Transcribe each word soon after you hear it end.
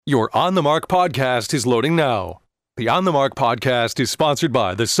Your On the Mark podcast is loading now. The On the Mark podcast is sponsored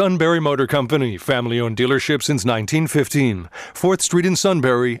by the Sunbury Motor Company, family-owned dealership since 1915, 4th Street in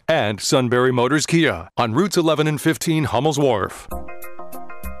Sunbury, and Sunbury Motors Kia on routes 11 and 15 Hummel's Wharf.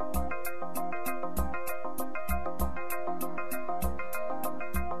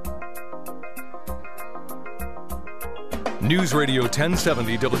 News Radio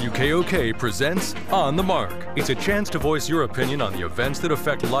 1070 WKOK presents On the Mark. It's a chance to voice your opinion on the events that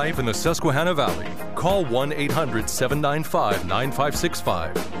affect life in the Susquehanna Valley. Call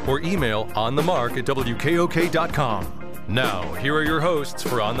 1-800-795-9565 or email onthemark@wkok.com. Now, here are your hosts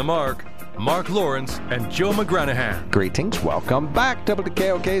for On the Mark, Mark Lawrence and Joe McGranahan. Greetings. Welcome back to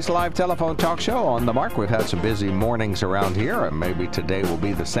WKOK's live telephone talk show On the Mark. We've had some busy mornings around here, and maybe today will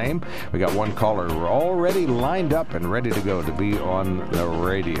be the same. We got one caller already lined up and ready to go to be on the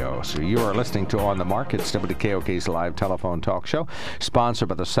radio. So you are listening to On the Mark. It's WKOK's live telephone talk show, sponsored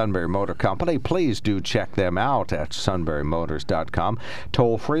by the Sunbury Motor Company. Please do check them out at sunburymotors.com.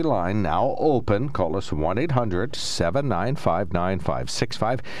 Toll-free line now open. Call us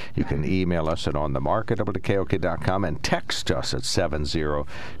 1-800-795-9565. You can email us at onthemark@wkok.com and text us at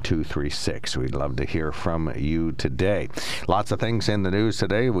 70236. We'd love to hear from you today. Lots of things in the news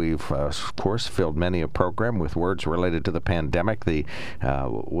today. We've, of course, filled many a program with words related to the pandemic. The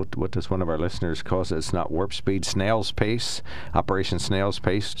what does one of our listeners call it? It's not warp speed, snail's pace, Operation Snail's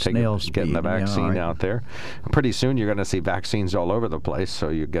Pace. Getting the vaccine out there. Pretty soon you're going to see vaccines all over the place, so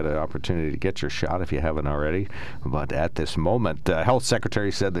you get an opportunity to get your shot if you haven't already. But at this moment, the health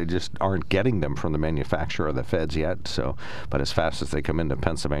secretary said they just aren't getting them from the manufacturer or the feds yet. So, but as fast as they come into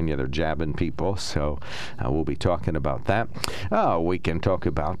Pennsylvania, they're jabbing people. So we'll be talking about that. We can talk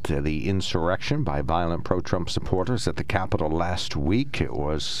about the insurrection by violent pro-Trump supporters at the Capitol last week. It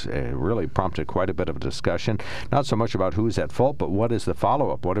was really prompted quite a bit of a discussion. Not so much about who's at fault, but what is the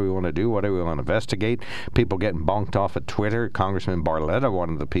follow-up? What do we want to do? What do we want to investigate? People getting bonked off at Twitter. Congressman Barletta, one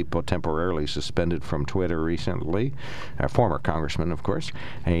of the people temporarily suspended from Twitter recently, former congressman, of course.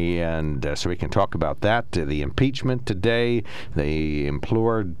 And so we can talk about that. The impeachment today, they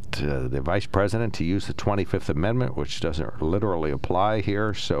implored the vice president to use the 25th Amendment, which doesn't literally apply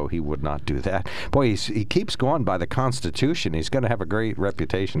here, so he would not do that. Boy, he keeps going by the Constitution. He's going to have a great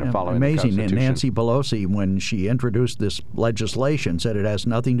reputation of following the Constitution. Amazing. And Nancy Pelosi, when she introduced this legislation, said it has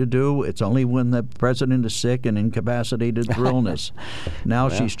nothing to do. It's only when the president is sick and incapacitated through illness. Now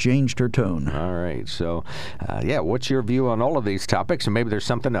she's changed her tune. All right. So, what's your view on all of these topics? And maybe there's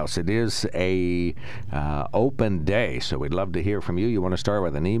something else. It is a open day, so we'd love to hear from you. You want to start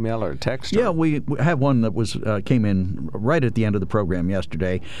with an email or a text? Yeah, we have one that came in right at the end of the program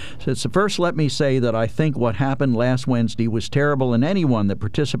yesterday. It says, first, let me say that I think what happened last Wednesday was terrible, and anyone that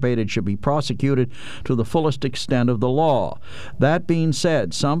participated should be prosecuted to the fullest extent of the law. That being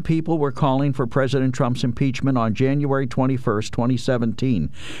said, some people were calling for President Trump's impeachment on January 21st, 2017,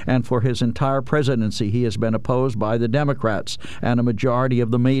 and for his entire presidency he has been opposed by the Democrats and a majority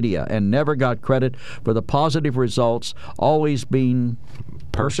of the media, and never got credit for the positive results, always being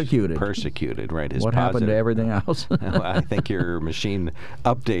persecuted. Persecuted, right. What happened to everything else? Well, I think your machine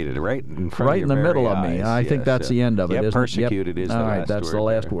updated right in front right of your in the middle of eyes. me. I think that's the end of it, isn't persecuted it? is All the right, last that's word. the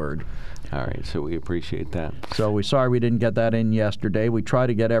last word. All right, so we appreciate that. So we're sorry we didn't get that in yesterday. We try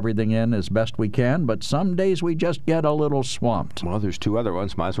to get everything in as best we can, but some days we just get a little swamped. Well, there's two other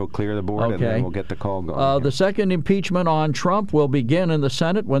ones. Might as well clear the board, and then we'll get the call going. The second impeachment on Trump will begin in the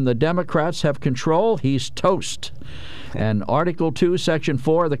Senate when the Democrats have control. He's toast. And Article 2, Section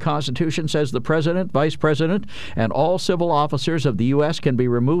 4 of the Constitution says the President, Vice President, and all civil officers of the U.S. can be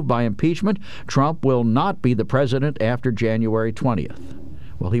removed by impeachment. Trump will not be the President after January 20th.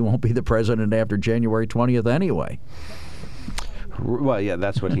 Well, he won't be the President after January 20th anyway. Well, yeah,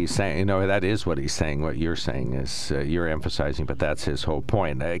 that's what he's saying. You know, that is what he's saying. What you're saying is you're emphasizing, but that's his whole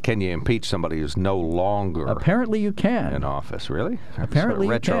point. Can you impeach somebody who's no longer apparently you can in office? Really? Apparently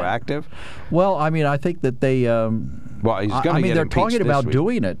sort of retroactive? You can. Well, I mean, I think that they. Well, he's going to get impeached. They're talking about week.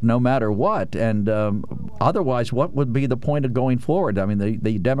 doing it no matter what, and otherwise, what would be the point of going forward? I mean,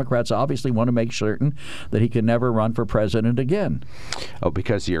 the Democrats obviously want to make certain that he can never run for president again. Oh,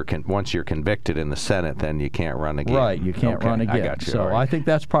 because once you're convicted in the Senate, then you can't run again. Right, you can't run again. I got you. So I think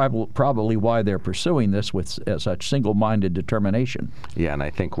that's probably why they're pursuing this with such single-minded determination. Yeah, and I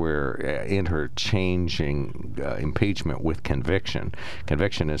think we're interchanging impeachment with conviction.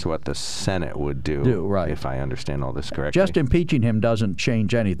 Conviction is what the Senate would do, right. If I understand all this correctly. Just impeaching him doesn't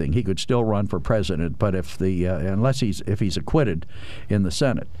change anything. He could still run for president, but if he's acquitted in the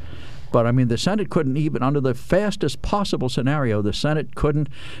Senate. But, I mean, the Senate couldn't even, under the fastest possible scenario, the Senate couldn't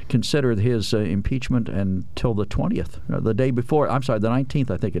consider his impeachment until the 20th, the day before. I'm sorry, the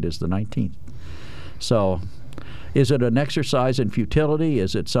 19th, I think it is, the 19th. So is it an exercise in futility?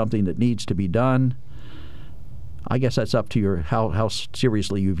 Is it something that needs to be done? I guess that's up to how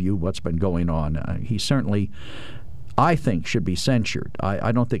seriously you view what's been going on. He certainly, I think, should be censured.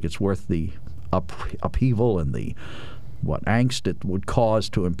 I don't think it's worth the upheaval and the angst it would cause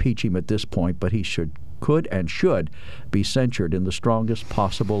to impeach him at this point, but he could and should be censured in the strongest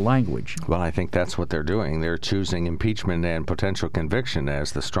possible language. Well, I think that's what they're doing. They're choosing impeachment and potential conviction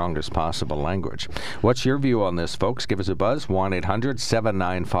as the strongest possible language. What's your view on this, folks? Give us a buzz.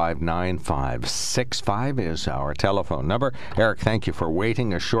 1-800-795-9565 is our telephone number. Eric, thank you for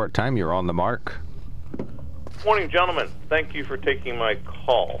waiting a short time. You're on the mark. Morning, gentlemen. Thank you for taking my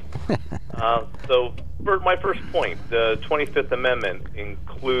call. So, for my first point, the 25th Amendment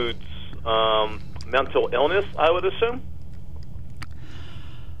includes mental illness, I would assume?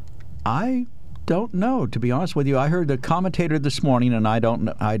 I don't know, to be honest with you. I heard the commentator this morning, and I don't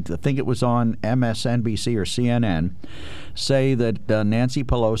know, I think it was on MSNBC or CNN, say that Nancy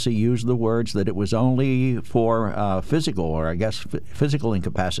Pelosi used the words that it was only for physical, or I guess physical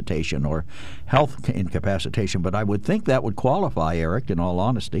incapacitation or health incapacitation. But I would think that would qualify, Eric, in all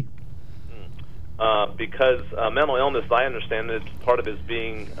honesty. Because mental illness, I understand, is part of his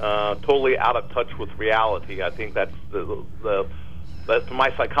being totally out of touch with reality. I think that's that's my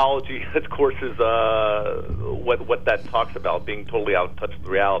psychology, of course, is what that talks about, being totally out of touch with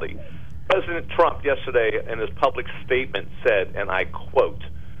reality. President Trump yesterday in his public statement said, and I quote,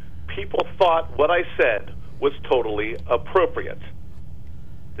 "People thought what I said was totally appropriate."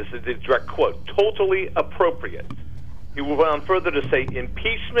 This is the direct quote, totally appropriate. He went on further to say,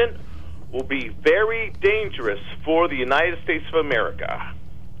 "Impeachment will be very dangerous for the United States of America."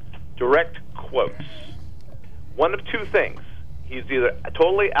 Direct quotes. One of two things. He's either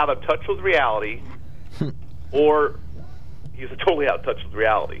totally out of touch with reality or he's totally out of touch with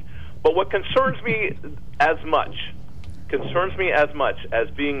reality. But what concerns me as much as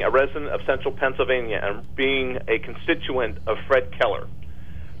being a resident of central Pennsylvania and being a constituent of Fred Keller.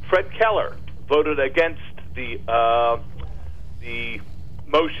 Fred Keller voted against the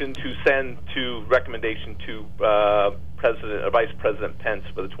motion to send to recommendation to Vice President Pence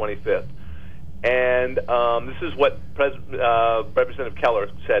for the 25th. And this is what Representative Keller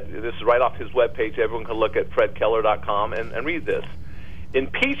said. This is right off his webpage. Everyone can look at fredkeller.com and read this.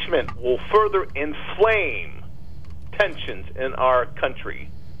 "Impeachment will further inflame tensions in our country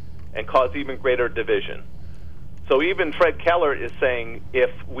and cause even greater division." So even Fred Keller is saying if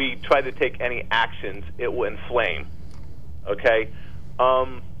we try to take any actions, it will inflame. Okay?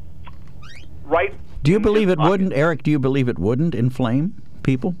 Right? Do you believe it wouldn't, Eric? Do you believe it wouldn't inflame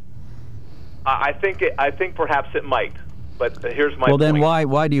people? I think perhaps it might, but here's my point. Well, then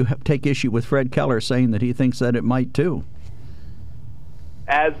why do you take issue with Fred Keller saying that he thinks that it might too?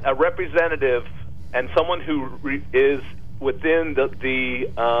 As a representative and someone who is within the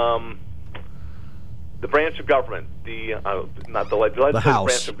branch of government, not the legislative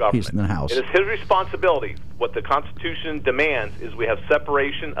branch of government. He's in the House. It is his responsibility. What the Constitution demands is we have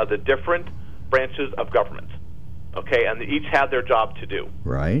separation of the different branches of government. Okay, and they each have their job to do.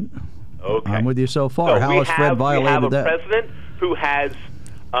 Right. Okay. I'm with you so far. How has Fred violated that? We have a president who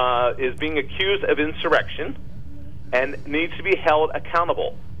is being accused of insurrection and needs to be held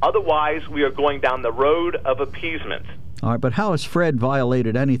accountable. Otherwise, we are going down the road of appeasement. All right, but how has Fred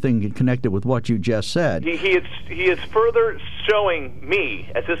violated anything connected with what you just said? He is further showing me,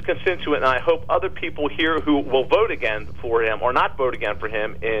 as his constituent, and I hope other people here who will vote again for him or not vote again for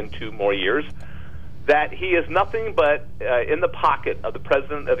him in 2 more years, that he is nothing but in the pocket of the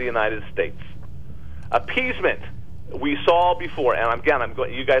President of the United States. Appeasement, we saw before, and again,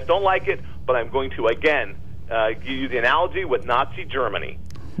 you guys don't like it, but I'm going to again give you the analogy with Nazi Germany.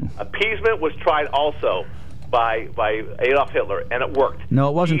 Appeasement was tried also by Adolf Hitler, and it worked. No,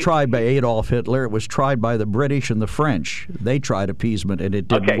 it wasn't tried by Adolf Hitler. It was tried by the British and the French. They tried appeasement, and it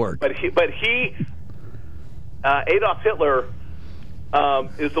didn't work. But Adolf Hitler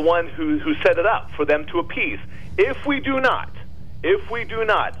is the one who set it up for them to appease. If we do not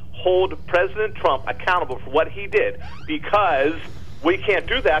hold President Trump accountable for what he did, because we can't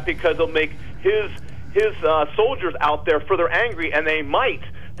do that because it'll make his soldiers out there further angry, and they might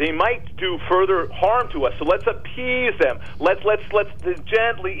do further harm to us. So let's appease them. Let's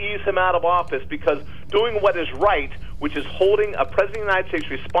gently ease him out of office, because doing what is right, which is holding a president of the United States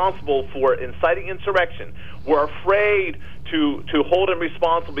responsible for inciting insurrection, we're afraid to hold him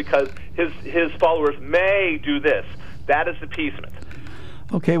responsible because his followers may do this. That is appeasement.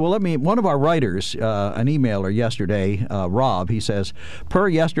 Okay, well, one of our writers, an emailer yesterday, Rob, he says, per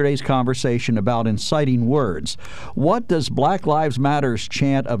yesterday's conversation about inciting words, what does Black Lives Matter's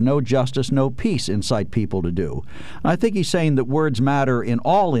chant of no justice, no peace incite people to do? I think he's saying that words matter in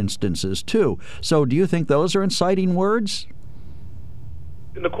all instances, too. So do you think those are inciting words?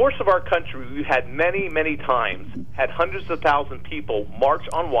 In the course of our country, we've had many, many times had hundreds of thousands of people march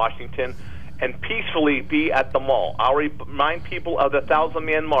on Washington and peacefully be at the mall. I'll remind people of the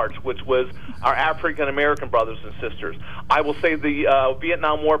 1,000-man march, which was our African-American brothers and sisters. I will say the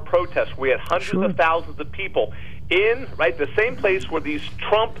Vietnam War protests. We had hundreds of thousands of people in the same place where these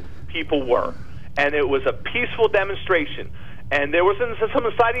Trump people were, and it was a peaceful demonstration. And there was some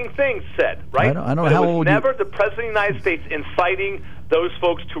inciting things said, right? I don't know how old never the President of the United States inciting those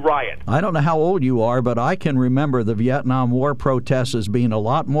folks to riot. I don't know how old you are, but I can remember the Vietnam War protests as being a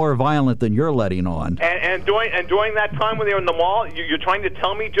lot more violent than you're letting on. And during that time when they were in the mall, you're trying to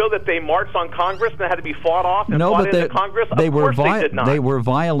tell me, Joe, that they marched on Congress and they had to be fought off and fought into Congress? Of course they did not. They were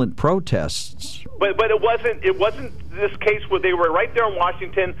violent protests. But it wasn't this case where they were right there in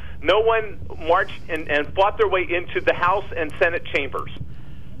Washington. No one marched and fought their way into the House and Senate chambers.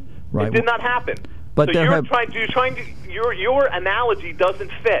 Right. It did not happen. But so your analogy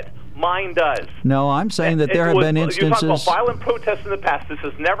doesn't fit. Mine does. No, I'm saying that there have been instances. You're talking about violent protests in the past. This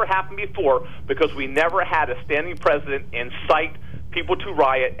has never happened before because we never had a standing president incite people to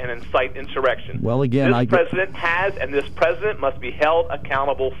riot and incite insurrection. Well, again, this president has, and this president must be held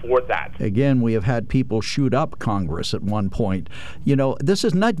accountable for that. Again, we have had people shoot up Congress at one point. You know, this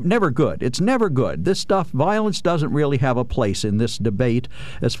is never good. It's never good. This stuff, violence doesn't really have a place in this debate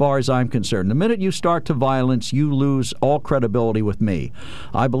as far as I'm concerned. The minute you start to violence, you lose all credibility with me.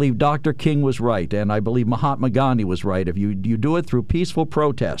 I believe Dr. King was right, and I believe Mahatma Gandhi was right if you do it through peaceful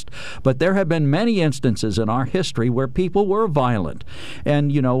protest. But there have been many instances in our history where people were violent.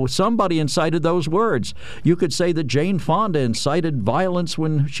 And, you know, somebody incited those words. You could say that Jane Fonda incited violence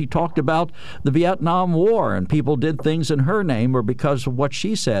when she talked about the Vietnam War and people did things in her name or because of what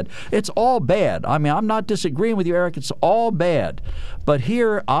she said. It's all bad. I mean, I'm not disagreeing with you, Eric. It's all bad. But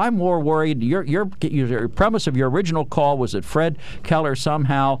here, I'm more worried. Your premise of your original call was that Fred Keller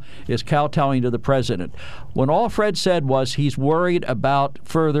somehow is kowtowing to the president, when all Fred said was he's worried about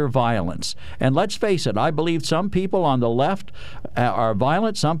further violence. And let's face it, I believe some people on the left are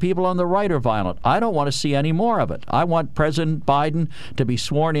violent, some people on the right are violent. I don't want to see any more of it. I want President Biden to be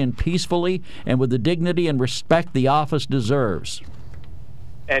sworn in peacefully and with the dignity and respect the office deserves.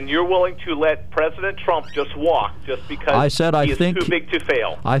 And you're willing to let President Trump just walk just because he is too big to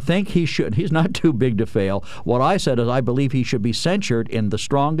fail? I think he should. He's not too big to fail. What I said is I believe he should be censured in the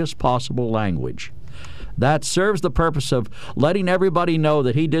strongest possible language. That serves the purpose of letting everybody know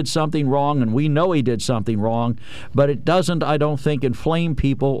that he did something wrong, and we know he did something wrong, but it doesn't, I don't think, inflame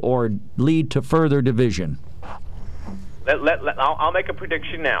people or lead to further division. I'll make a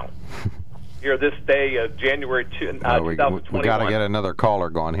prediction now. Here, this day, January 2021. We got to get another caller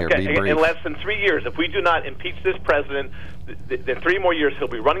going here. Okay, be brief. In less than 3 years, if we do not impeach this president, then 3 more years he'll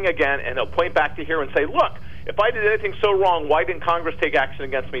be running again, and he'll point back to here and say, look, if I did anything so wrong, why didn't Congress take action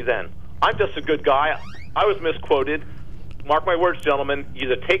against me then? I'm just a good guy. I was misquoted. Mark my words, gentlemen.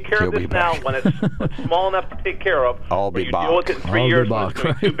 Either take care of this now when it's small enough to take care of, or you deal with it in 3 years when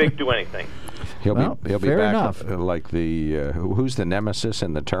it's too big to do anything. He'll be fair back enough. Like the who's the nemesis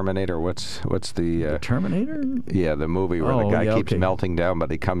in the Terminator? What's the Terminator? Yeah, the movie where the guy keeps melting down, but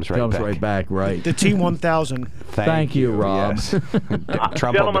he comes right back. Right. The T-1000. Thank you, Rob. Yes.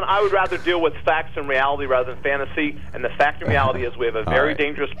 Gentlemen, I would rather deal with facts and reality rather than fantasy. And the fact and reality is we have a very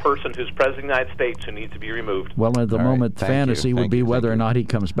dangerous person who's president of the United States who needs to be removed. Well, at the moment, fantasy would be whether or not he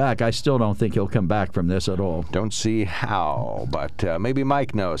comes back. I still don't think he'll come back from this at all. Don't see how, but maybe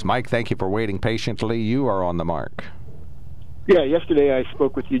Mike knows. Mike, thank you for waiting patiently. You are on the mark. Yeah, yesterday I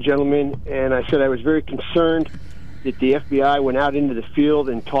spoke with you gentlemen, and I said I was very concerned that the FBI went out into the field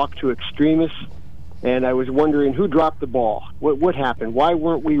and talked to extremists, and I was wondering who dropped the ball. What happened? Why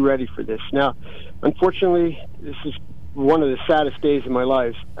weren't we ready for this? Now, unfortunately, this is one of the saddest days of my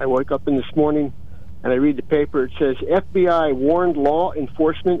life. I woke up in this morning, and I read the paper. It says, FBI warned law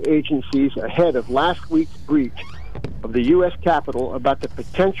enforcement agencies ahead of last week's breach of the U.S. Capitol about the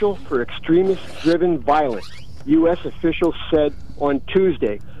potential for extremist-driven violence, U.S. officials said on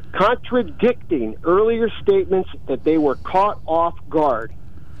Tuesday, contradicting earlier statements that they were caught off guard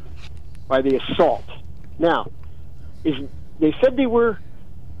by the assault. Now, they said they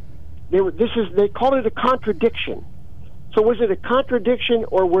called it a contradiction. So was it a contradiction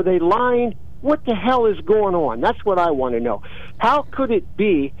or were they lying? What the hell is going on? That's what I want to know. How could it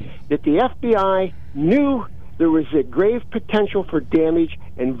be that the FBI knew there was a grave potential for damage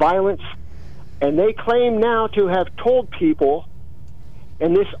and violence, and they claim now to have told people,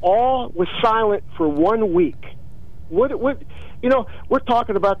 and this all was silent for 1 week. What we're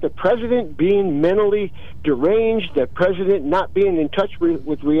talking about the president being mentally deranged, the president not being in touch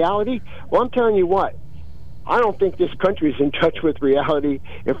with reality. Well, I'm telling you what, I don't think this country is in touch with reality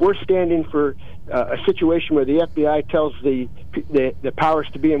if we're standing for a situation where the FBI tells the powers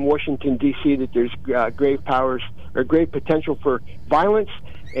to be in Washington, D.C. that there's grave powers or grave potential for violence,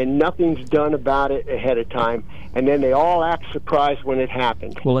 and nothing's done about it ahead of time, and then they all act surprised when it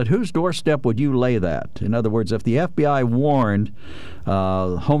happened. Well, at whose doorstep would you lay that? In other words, if the FBI warned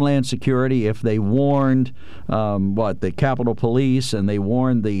Homeland Security, if they warned the Capitol Police, and they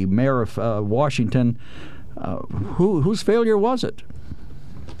warned the mayor of Washington, whose failure was it?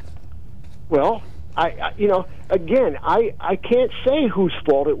 Well, I can't say whose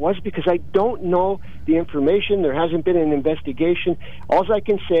fault it was because I don't know the information. There hasn't been an investigation. All I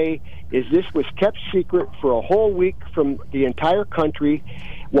can say is this was kept secret for a whole week from the entire country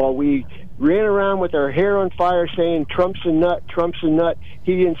while we ran around with our hair on fire saying Trump's a nut,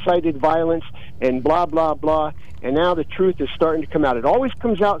 he incited violence, and blah, blah, blah. And now the truth is starting to come out. It always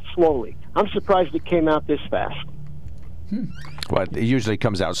comes out slowly. I'm surprised it came out this fast. What, it usually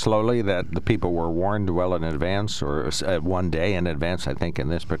comes out slowly, that the people were warned well in advance, or 1 day in advance, I think, in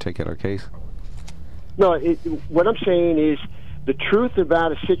this particular case? No, what I'm saying is the truth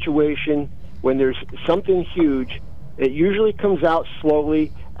about a situation, when there's something huge, it usually comes out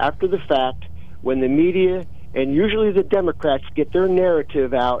slowly after the fact when the media and usually the Democrats get their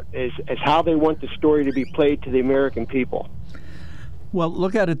narrative out as how they want the story to be played to the American people. Well,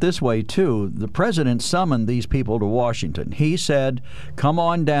 look at it this way, too. The president summoned these people to Washington. He said, come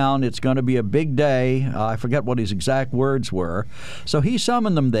on down. It's going to be a big day. I forget what his exact words were. So he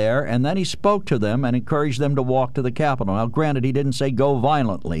summoned them there, and then he spoke to them and encouraged them to walk to the Capitol. Now, granted, he didn't say go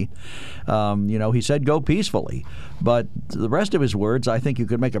violently. He said go peacefully. But the rest of his words, I think you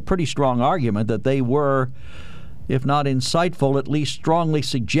could make a pretty strong argument that they were, if not insightful, at least strongly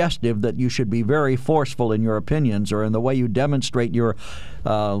suggestive that you should be very forceful in your opinions or in the way you demonstrate your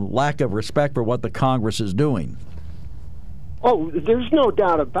lack of respect for what the Congress is doing. Oh, there's no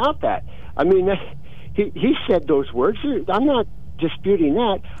doubt about that. I mean, he said those words. I'm not disputing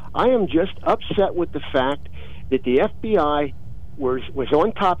that. I am just upset with the fact that the FBI was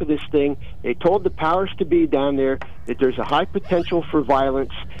on top of this thing. They told the powers to be down there that there's a high potential for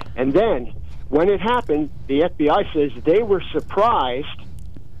violence, and then when it happened, the FBI says they were surprised,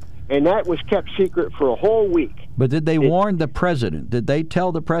 and that was kept secret for a whole week. But did they warn the president? Did they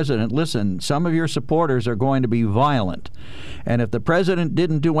tell the president, listen, some of your supporters are going to be violent? And if the president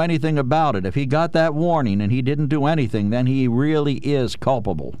didn't do anything about it, if he got that warning and he didn't do anything, then he really is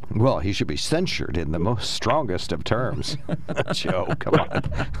culpable. Well, he should be censured in the most strongest of terms. Joe, come on.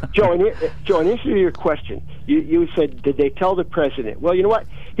 Joe, in answer to your question, you said, did they tell the president? Well, you know what?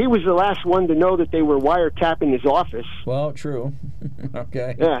 He was the last one to know that they were wiretapping his office. Well, true.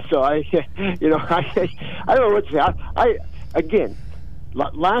 Okay. Yeah, so I don't know what to say. Again,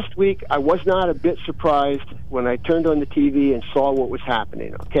 last week I was not a bit surprised when I turned on the TV and saw what was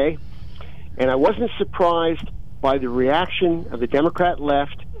happening, okay? And I wasn't surprised by the reaction of the Democrat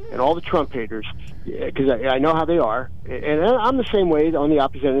left and all the Trump haters, because I know how they are. And I'm the same way on the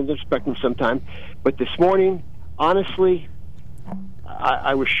opposite end of the spectrum sometimes. But this morning, honestly,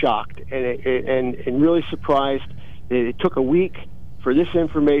 I was shocked and really surprised that it took a week for this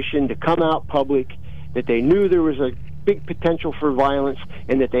information to come out public, that they knew there was a big potential for violence,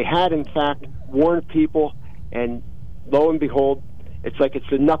 and that they had, in fact, warned people, and lo and behold, it's like it's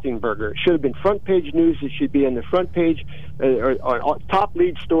a nothing burger. It should have been front page news. It should be on the front page or top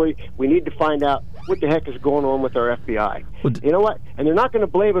lead story. We need to find out what the heck is going on with our FBI. Well, you know what? And they're not going to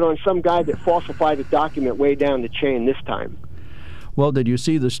blame it on some guy that falsified a document way down the chain this time. Well, did you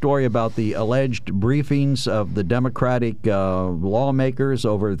see the story about the alleged briefings of the Democratic lawmakers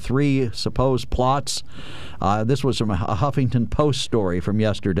over 3 supposed plots? This was from a Huffington Post story from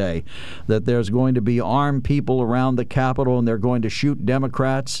yesterday, that there's going to be armed people around the Capitol and they're going to shoot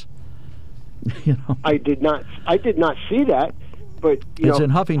Democrats. I did not see that, but it's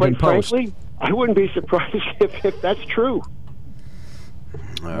in Huffington Post. Frankly, I wouldn't be surprised if that's true.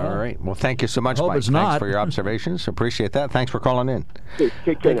 All right. Well, thank you so much, hope Mike. it's Thanks not. for your observations. Appreciate that. Thanks for calling in. Take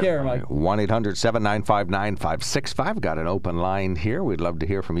care, Mike. 1-800-795-9565. Got an open line here. We'd love to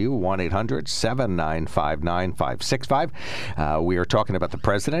hear from you. 1-800-795-9565. We are talking about the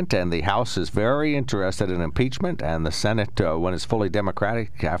president, and the House is very interested in impeachment, and the Senate, when it's fully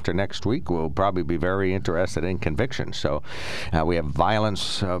Democratic after next week, will probably be very interested in conviction. So we have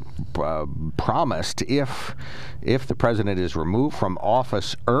violence promised if the president is removed from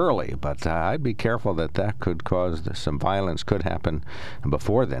office early, but I'd be careful that could cause some violence could happen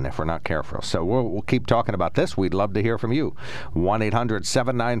before then if we're not careful. So we'll keep talking about this. We'd love to hear from you.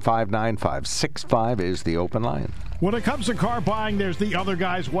 1-800-795-9565 is the open line. When it comes to car buying, there's the other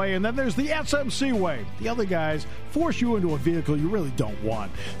guy's way, and then there's the SMC way. The other guys force you into a vehicle you really don't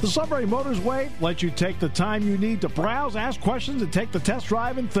want. The Sunbury Motors way lets you take the time you need to browse, ask questions, and take the test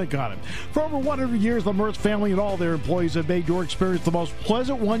drive and think on it. For over 100 years, the Mertz family and all their employees have made your experience the most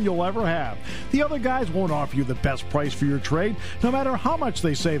pleasant one you'll ever have. The other guys won't offer you the best price for your trade, no matter how much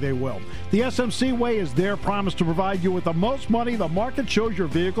they say they will. The SMC way is their promise to provide you with the most money the market shows your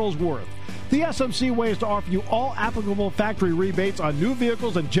vehicle is worth. The SMC way is to offer you all applicable factory rebates on new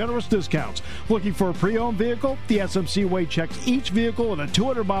vehicles and generous discounts. Looking for a pre-owned vehicle? The SMC way checks each vehicle in a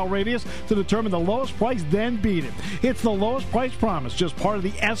 200-mile radius to determine the lowest price, then beat it. It's the lowest price promise, just part of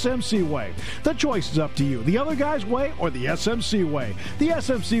the SMC way. The choice is up to you. The other guy's way or the SMC way. The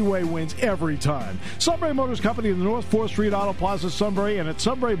SMC way wins every time. Sunbury Motors Company in the North 4th Street Auto Plaza, Sunbury, and at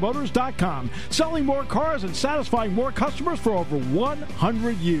sunburymotors.com. Selling more cars and satisfying more customers for over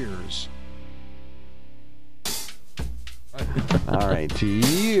 100 years. All right,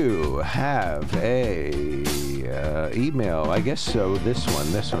 you have a email. I guess so. This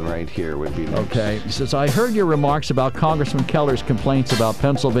one right here would be next. Okay. He says, I heard your remarks about Congressman Keller's complaints about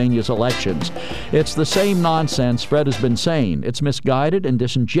Pennsylvania's elections. It's the same nonsense Fred has been saying. It's misguided and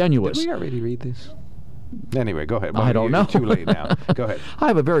disingenuous. Did we already read this? Anyway, go ahead. I don't know. Too late now. Go ahead. I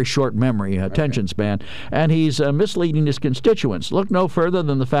have a very short memory, attention span, and he's misleading his constituents. Look no further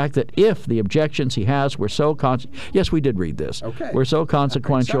than the fact that if the objections he has were so yes, we did read this. Okay. Were so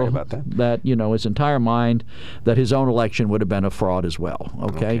consequential about that. his entire mind that his own election would have been a fraud as well.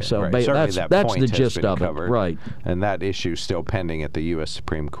 Okay, so right. that's point the has gist been of covered, it, right? And that issue is still pending at the U.S.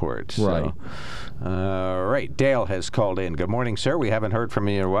 Supreme Court. So. Right. All right. Dale has called in. Good morning, sir. We haven't heard from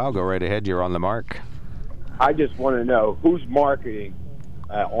you in a while. Go right ahead. You're on the mark. I just want to know who's marketing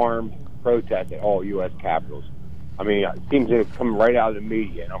armed protest at all U.S. capitals. I mean, it seems to come right out of the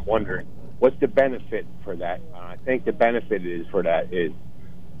media, and I'm wondering what's the benefit for that. I think the benefit is, let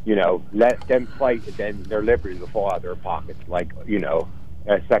them fight, and then their liberties will fall out of their pockets, like,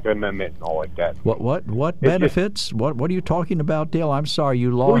 Second Amendment and all like that. What benefits? What are you talking about, Dale? I'm sorry, you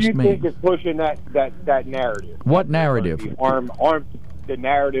lost me. Who do you think is pushing that narrative? What narrative? Armed. The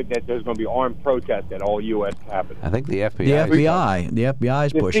narrative that there's going to be armed protests at all U.S. capitals. I think the FBI. The FBI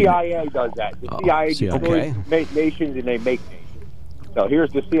is pushing. The CIA does that. The CIA destroys nations and they make nations. So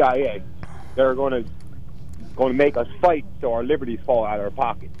here's the CIA. They're going to make us fight so our liberties fall out of our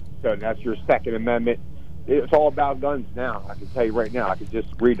pockets. So that's your Second Amendment. It's all about guns now. I can tell you right now. I can just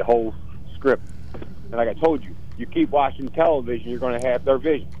read the whole script. And like I told you, you keep watching television, you're going to have their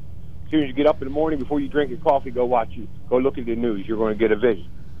vision. As soon as you get up in the morning, before you drink your coffee, go look at the news. You're going to get a vision.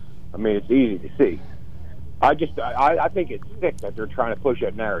 I mean, it's easy to see. I think it's sick that they're trying to push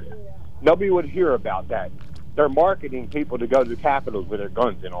that narrative. Nobody would hear about that. They're marketing people to go to the capitals with their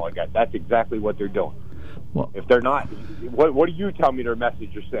guns and all like that. That's exactly what they're doing. Well, if they're not, what do you tell me their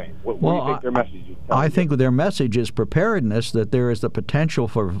message is saying? What do you think their message is telling? I think their message is preparedness, that there is the potential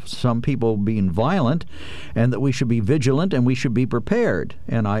for some people being violent, and that we should be vigilant and we should be prepared.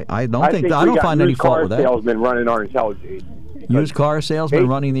 And I don't find any fault with that. Salesmen running our intelligence agency. Used car salesmen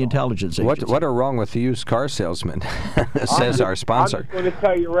running the intelligence agency. What are wrong with the used car salesman? Says our sponsor. I'm just going to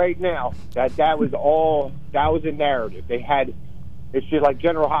tell you right now that was a narrative. It's just like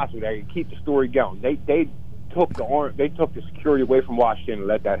General Hospital. They keep the story going. They took the security away from Washington and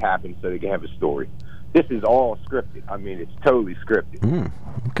let that happen so they can have a story. This is all scripted. I mean, it's totally scripted.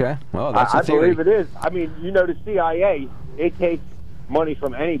 Okay. Well, that's a theory. I believe it is. I mean, the CIA, they take money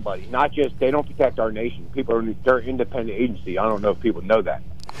from anybody. Not just, they don't protect our nation. They're an independent agency. I don't know if people know that.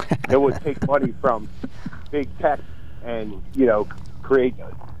 They would take money from big tech and,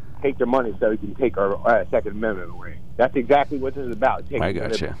 take their money so they can take our Second Amendment away. That's exactly what this is about. I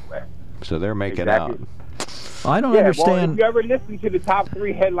got you. So they're making out. I don't understand. Well, if you ever listen to the top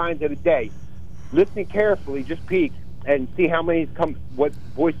 3 headlines of the day, listen carefully, just peek and see how many what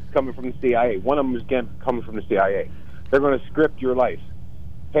voice is coming from the CIA. One of them is coming from the CIA. They're going to script your life.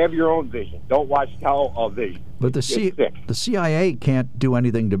 Have your own vision. Don't watch television. But the CIA can't do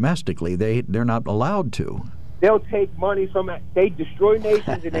anything domestically. They're not allowed to. They'll take money from it. They destroy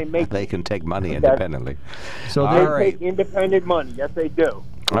nations and they make. They can take money independently. So they take independent money. Yes, they do.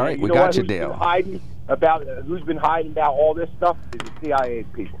 All right, we got you, Dale. Who's been hiding about all this stuff is the CIA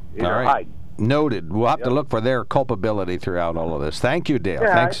people. They're hiding. Noted. We'll have to look for their culpability throughout all of this. Thank you, Dale.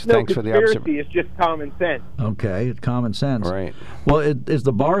 Yeah, thanks for the observation. It's just common sense. Okay, it's common sense. Right. Well, is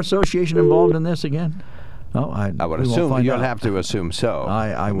the Bar Association involved in this again? Oh, I would assume you'll have to assume so.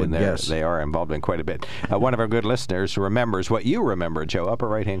 I would guess they are involved in quite a bit. One of our good listeners remembers what you remember, Joe, upper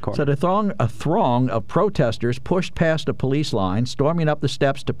right-hand corner. Said a throng of protesters pushed past a police line, storming up the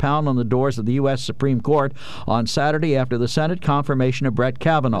steps to pound on the doors of the U.S. Supreme Court on Saturday after the Senate confirmation of Brett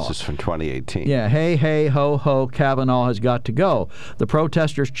Kavanaugh. This is from 2018. Yeah, hey, hey, ho, ho, Kavanaugh has got to go. The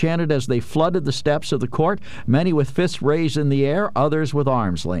protesters chanted as they flooded the steps of the court, many with fists raised in the air, others with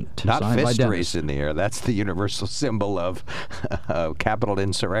arms linked. Not fists raised in the air. That's the universal symbol of capital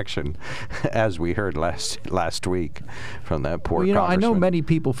insurrection, as we heard last week from that poor congressman. I know many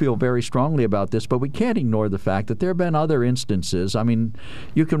people feel very strongly about this, but we can't ignore the fact that there have been other instances. I mean,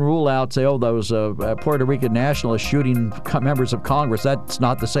 you can rule out, say, those Puerto Rican nationalists shooting members of Congress. That's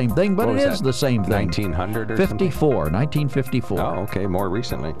not the same thing, but it is the same thing. 1900 or 1954. Oh, okay, more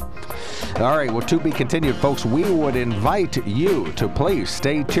recently. All right, well, to be continued, folks. We would invite you to please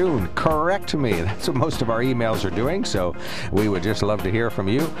stay tuned. Correct me. That's what most of our emails are doing, so we would just love to hear from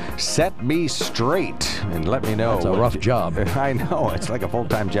you. Set me straight and let me know. It's a rough job. I know. It's like a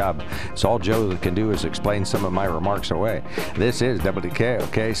full-time job. It's all Joe can do is explain some of my remarks away. This is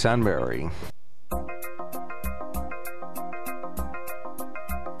WKOK Sunbury.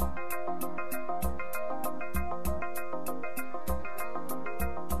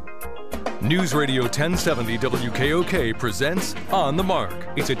 News Radio 1070 WKOK presents On the Mark.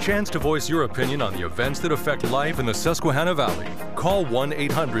 It's a chance to voice your opinion on the events that affect life in the Susquehanna Valley. Call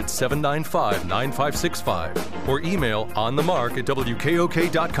 1-800-795-9565 or email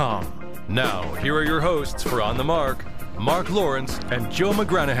onthemark@wkok.com. Now, here are your hosts for On the Mark, Mark Lawrence and Joe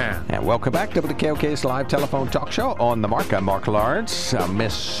McGranahan. And welcome back to WKOK's live telephone talk show On the Mark. I'm Mark Lawrence.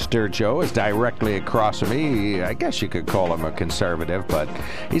 Mr. Joe is directly across from me. I guess you could call him a conservative, but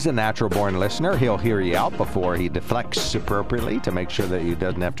he's a natural-born listener. He'll hear you out before he deflects appropriately to make sure that he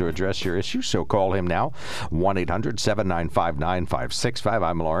doesn't have to address your issue. So call him now, 1-800-795-9565.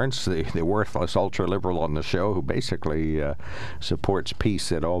 I'm Lawrence, the worthless ultra-liberal on the show who basically supports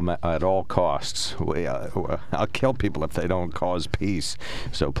peace at all costs. I'll kill people if they don't cause peace.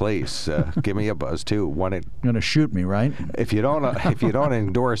 So please give me a buzz too. You're gonna shoot me, right? If you don't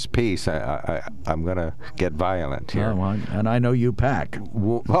endorse peace, I'm gonna get violent here. Oh, and I know you pack.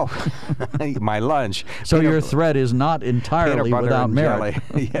 Well, my lunch. So your threat is not entirely without merit.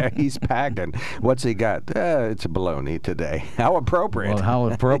 Yeah, he's packing. What's he got? It's a bologna today. How appropriate. Well, how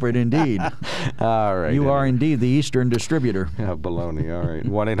appropriate indeed. All right. You are indeed the Eastern distributor. Yeah, bologna. All right.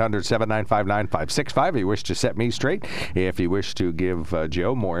 1-800-795-9565. If you wish to set me straight. If you wish to give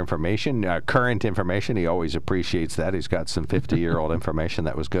Joe more information, current information, he always appreciates that. He's got some 50-year-old information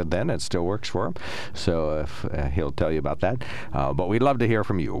that was good then. It still works for him. So he'll tell you about that. But we'd love to hear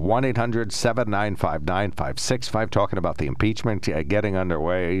from you. 1-800-795-9565. Talking about the impeachment getting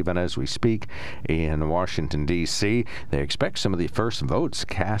underway even as we speak in Washington, D.C. They expect some of the first votes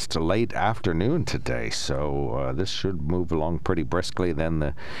cast late afternoon today. So this should move along pretty briskly.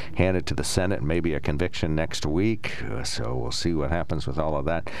 Then hand it to the Senate, maybe a conviction next week. So we'll see what happens with all of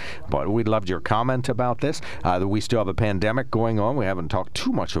that. But we'd love your comment about this. We still have a pandemic going on. We haven't talked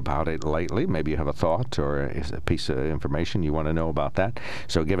too much about it lately. Maybe you have a thought or a piece of information you want to know about that.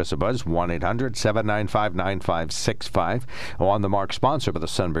 So give us a buzz, 1-800-795-9565. On the Mark, sponsor by the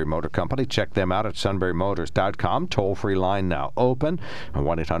Sunbury Motor Company. Check them out at sunburymotors.com. Toll-free line now open,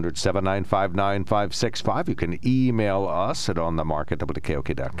 1-800-795-9565. You can email us at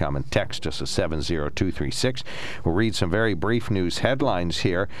onthemark@wkok.com and text us at 70236. We'll read some very brief news headlines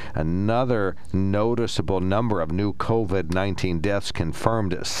here. Another noticeable number of new COVID-19 deaths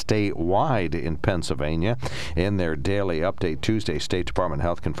confirmed statewide in Pennsylvania. In their daily update Tuesday, State Department of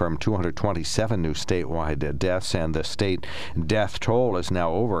Health confirmed 227 new statewide deaths, and the state death toll is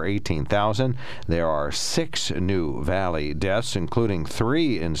now over 18,000. There are 6 new Valley deaths, including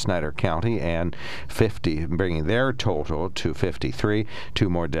 3 in Snyder County, and 50, bringing their total to 53. 2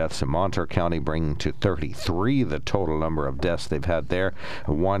 more deaths in Montour County, bringing to 33 the total number of deaths they've had there.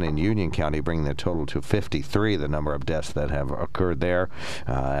 One in Union County, bringing the total to 53, the number of deaths that have occurred there.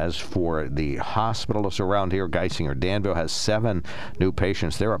 As for the hospitals around here, Geisinger Danville has 7 new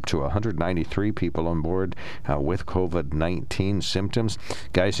patients. They're up to 193 people on board with COVID-19 symptoms.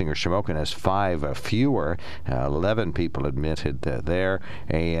 Geisinger Shamokin has 5 fewer, 11 people admitted there.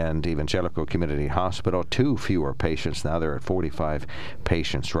 And Evangelical Community Hospital, 2 fewer patients. Now they're at 45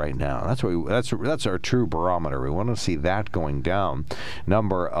 patients right now. That's our true barometer. We want to see that going down.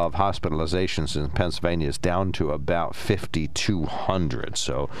 Number of hospitalizations in Pennsylvania is down to about 5,200.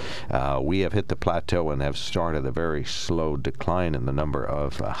 So we have hit the plateau and have started a very slow decline in the number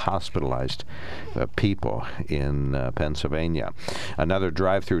of hospitalized people in Pennsylvania. Another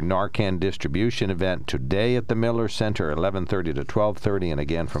drive-through Narcan distribution event today at the Miller Center, 11:30 to 12:30, and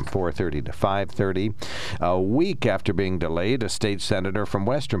again from 4:30 to 5:30. A week after being delayed, a state senator from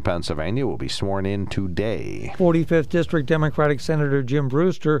Western Pennsylvania will be sworn in today. 45th District Democratic Senator Jim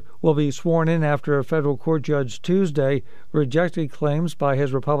Brewster will be sworn in after a federal court judge Tuesday rejected claims by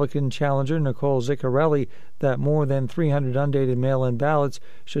his Republican challenger Nicole Ziccarelli that more than 300 undated mail-in ballots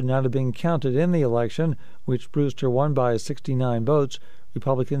should not have been counted in the election, which Brewster won by 69 votes.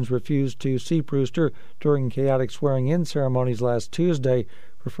 Republicans refused to seat Brewster during chaotic swearing-in ceremonies last Tuesday,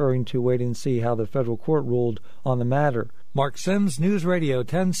 preferring to wait and see how the federal court ruled on the matter. Mark Sims, News Radio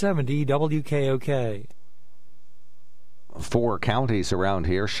 1070 WKOK. 4 counties around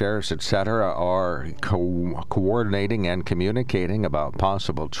here, sheriffs, etc., are coordinating and communicating about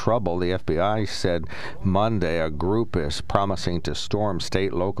possible trouble. The FBI said Monday a group is promising to storm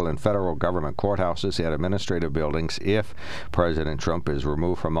state, local, and federal government courthouses and administrative buildings if President Trump is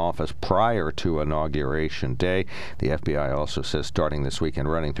removed from office prior to Inauguration Day. The FBI also says starting this weekend,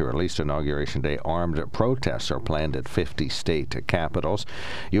 running through at least Inauguration Day, armed protests are planned at 50 state capitals.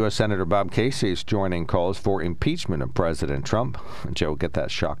 U.S. Senator Bob Casey is joining calls for impeachment of President Trump. Joe, get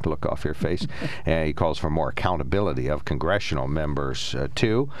that shocked look off your face. And he calls for more accountability of congressional members,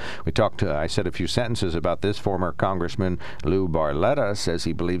 too. I said a few sentences about this. Former Congressman Lou Barletta says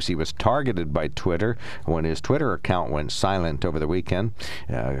he believes he was targeted by Twitter when his Twitter account went silent over the weekend.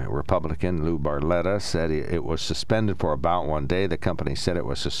 Republican Lou Barletta said it was suspended for about 1 day. The company said it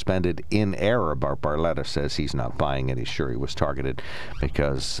was suspended in error. Barletta says he's not buying it. He's sure he was targeted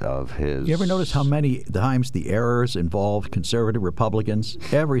because of his... You ever notice how many times the errors involve conservative Republicans?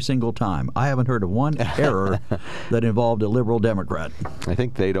 Every single time. I haven't heard of one error that involved a liberal Democrat. I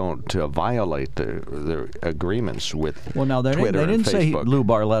think they don't violate their agreements with Well, now, Twitter they didn't say Facebook. Lou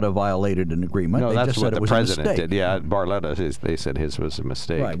Barletta violated an agreement. No, they that's just what said the it was president a mistake. did. Yeah, Barletta, they said his was a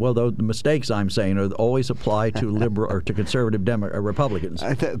mistake. Right. Well, the mistakes I'm saying are always apply to liberal or to conservative Republicans.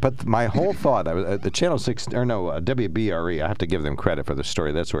 But my whole thought, the Channel 6 WBRE, I have to give them credit for the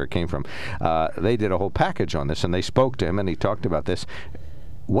story. That's where it came from. They did a whole package on this, and they spoke to him, and he talked about this.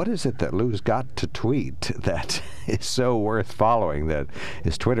 What is it that Lou's got to tweet that is so worth following that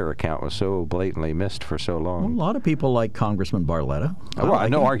his Twitter account was so blatantly missed for so long? Well, a lot of people like Congressman Barletta.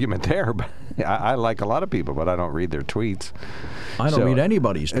 No argument there, but I like a lot of people, but I don't read their tweets. I don't read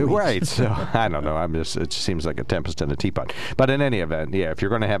anybody's tweets. Right, so I don't know. It seems like a tempest in a teapot. But in any event, yeah, if you're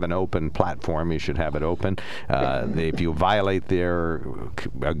going to have an open platform, you should have it open. If you violate their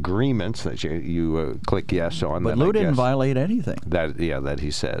agreements, that you click yes on. But Lou didn't violate anything. That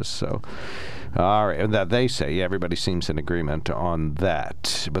he says so. All right, that they say. Everybody seems in agreement on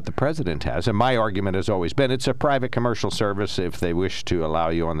that. But the president has, and my argument has always been, it's a private commercial service if they wish to allow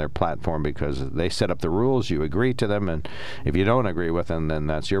you on their platform because they set up the rules, you agree to them, and if you don't agree with them, then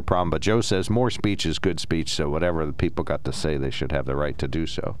that's your problem. But Joe says more speech is good speech, so whatever the people got to say, they should have the right to do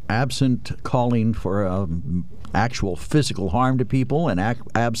so. Absent calling for actual physical harm to people and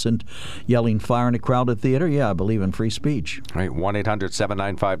absent yelling fire in a crowded theater, I believe in free speech. All right,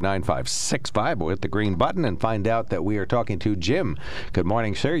 1-800-795-9565. We'll hit the green button and find out that we are talking to Jim. Good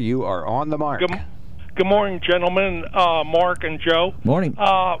morning, sir. You are on the mark. Good morning, gentlemen, Mark and Joe. Morning.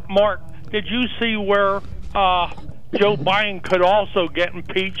 Mark, did you see where Joe Biden could also get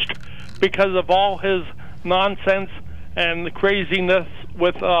impeached because of all his nonsense and the craziness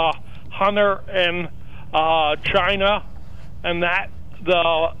with Hunter and China, and that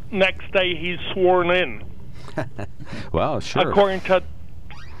the next day he's sworn in? Well, sure. According to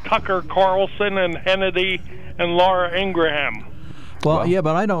Tucker Carlson and Hannity and Laura Ingraham. Well,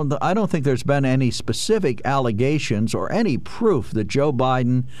 but I don't think there's been any specific allegations or any proof that Joe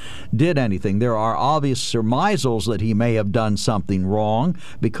Biden did anything. There are obvious surmisals that he may have done something wrong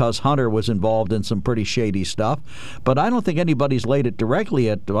because Hunter was involved in some pretty shady stuff. But I don't think anybody's laid it directly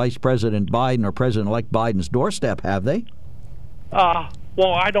at Vice President Biden or President-elect Biden's doorstep, have they?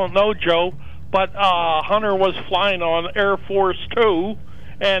 Well, I don't know, Joe, but Hunter was flying on Air Force 2,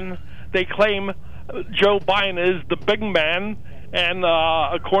 and they claim Joe Biden is the big man, and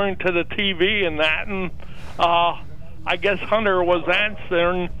according to the TV and that, and I guess Hunter was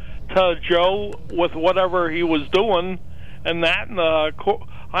answering to Joe with whatever he was doing, and that, and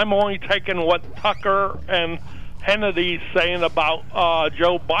I'm only taking what Tucker and Hannity's saying about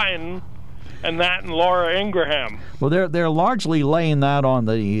Joe Biden, and that, and Laura Ingraham. Well, they're largely laying that on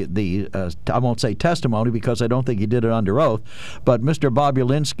the I won't say testimony because I don't think he did it under oath, but Mr.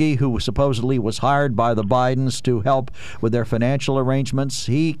 Bobulinski, who supposedly was hired by the Bidens to help with their financial arrangements,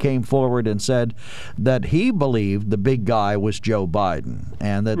 he came forward and said that he believed the big guy was Joe Biden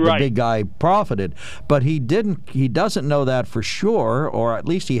and that the big guy profited, but he doesn't know that for sure, or at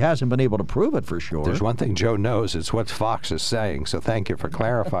least he hasn't been able to prove it for sure. There's one thing Joe knows, it's what Fox is saying, so thank you for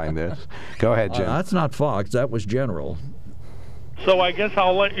clarifying this. Go ahead, Jim. That's not Fox, that was General. So I guess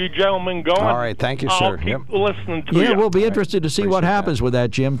I'll let you gentlemen go. All right, thank you, sir. I'll keep listening to you. Yeah, we'll be interested to see what happens with that,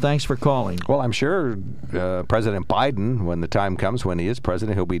 Jim. Thanks for calling. Well, I'm sure President Biden, when the time comes when he is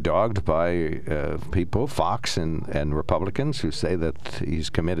president, he'll be dogged by people, Fox and Republicans, who say that he's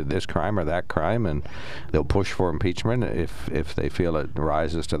committed this crime or that crime, and they'll push for impeachment if they feel it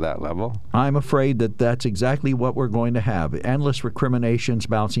rises to that level. I'm afraid that that's exactly what we're going to have. Endless recriminations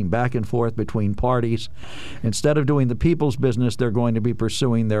bouncing back and forth between parties. Instead of doing the people's business, they're going to be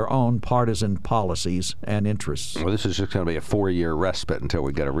pursuing their own partisan policies and interests. Well, this is just going to be a 4-year respite until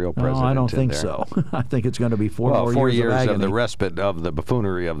we get a real president. No, I don't think so. I think it's going to be 4 years of the respite of the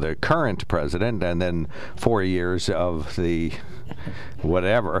buffoonery of the current president, and then 4 years of the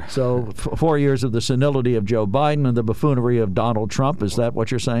whatever. So 4 years of the senility of Joe Biden and the buffoonery of Donald Trump. Is that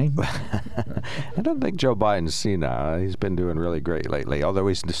what you're saying? I don't think Joe Biden's senile. He's been doing really great lately, although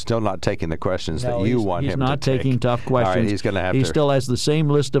he's still not taking the questions that you want him to take. He's not taking tough questions. All right, he's going to have He still has the same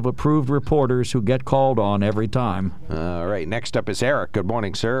list of approved reporters who get called on every time. All right, next up is Eric. Good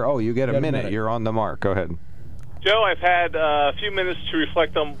morning, sir. Oh, you get a minute. You're on the mark. Go ahead. Joe, I've had a few minutes to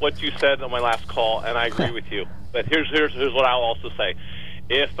reflect on what you said on my last call, and I agree with you. But here's what I'll also say.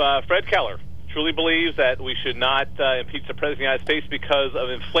 If Fred Keller truly believes that we should not impeach the President of the United States because of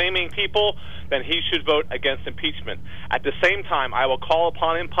inflaming people, then he should vote against impeachment. At the same time, I will call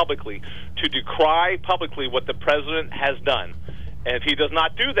upon him publicly to decry publicly what the President has done. And if he does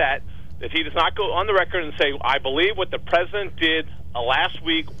not do that, if he does not go on the record and say, I believe what the President did last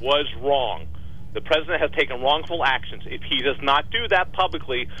week was wrong, the President has taken wrongful actions. If he does not do that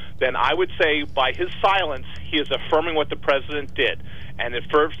publicly, then I would say by his silence, he is affirming what the President did. And it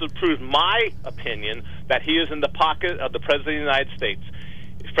further proves my opinion that he is in the pocket of the President of the United States.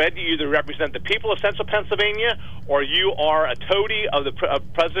 Fred, you either represent the people of Central Pennsylvania or you are a toady of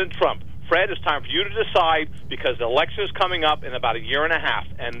President Trump. Fred, it's time for you to decide because the election is coming up in about a year and a half,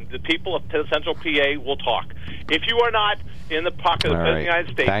 and the people of Central PA will talk. If you are not in the pocket of the President of the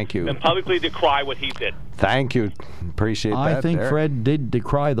United States, then publicly decry what he did. Thank you. Appreciate that. I think Fred did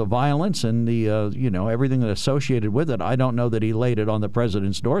decry the violence and the everything that associated with it. I don't know that he laid it on the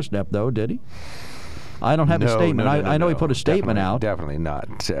President's doorstep, though, did he? I don't have a statement. I know he put a statement out. Definitely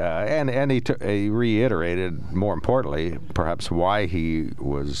not. And he reiterated, more importantly, perhaps why he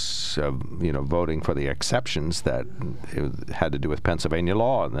was, voting for the exceptions that had to do with Pennsylvania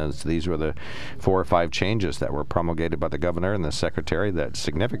law. And these were the 4 or 5 changes that were promulgated by the governor and the secretary that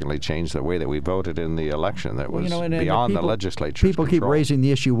significantly changed the way that we voted in the election. That was beyond the legislature's People keep raising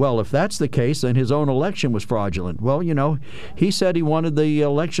the issue. Well, if that's the case, then his own election was fraudulent. Well, he said he wanted the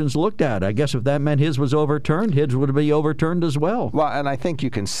elections looked at. I guess if that meant his was overturned, his would be overturned as well. Well, and I think you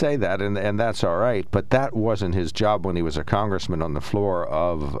can say that, and that's all right, but that wasn't his job when he was a congressman on the floor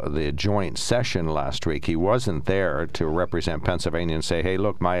of the joint session last week. He wasn't there to represent Pennsylvania and say, hey,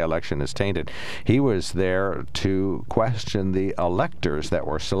 look, my election is tainted. He was there to question the electors that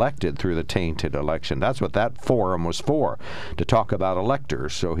were selected through the tainted election. That's what that forum was for, to talk about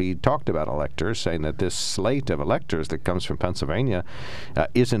electors. So he talked about electors, saying that this slate of electors that comes from Pennsylvania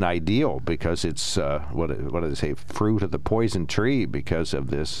isn't ideal because it's what do they say, fruit of the poison tree because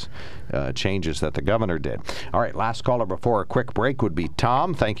of this changes that the governor did. All right, last caller before a quick break would be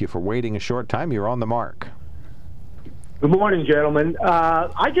Tom. Thank you for waiting a short time. You're on the mark. Good morning, gentlemen.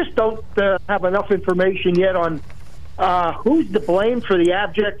 I just don't have enough information yet on who's to blame for the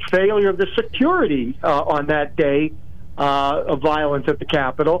abject failure of the security on that day of violence at the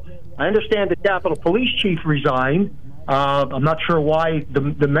Capitol. I understand the Capitol Police Chief resigned. I'm not sure why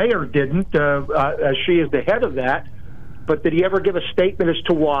the mayor didn't, as she is the head of that. But did he ever give a statement as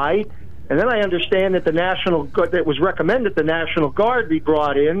to why? And then I understand that it was recommended the National Guard be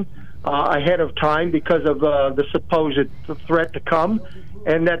brought in ahead of time because of the supposed threat to come.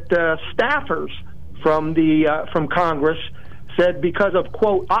 and that staffers from Congress said because of,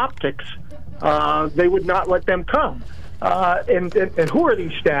 quote, optics, they would not let them come. And who are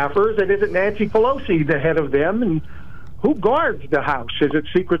these staffers? And is it Nancy Pelosi, the head of them? And who guards the House? Is it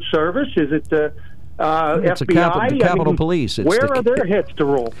Secret Service? Is it the it's FBI? The Capitol Police. Where are their heads to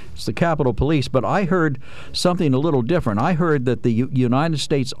roll? It's the Capitol Police. But I heard something a little different. I heard that the United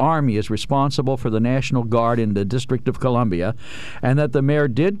States Army is responsible for the National Guard in the District of Columbia, and that the mayor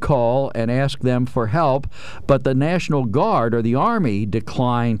did call and ask them for help, but the National Guard or the Army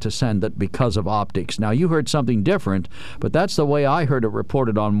declined to send it because of optics. Now, you heard something different, but that's the way I heard it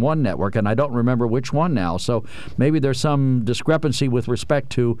reported on one network, and I don't remember which one now. So maybe there's some discrepancy with respect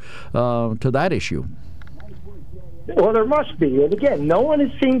to that issue. Well, there must be. And again, no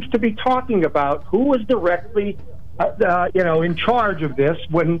one seems to be talking about who was directly, in charge of this,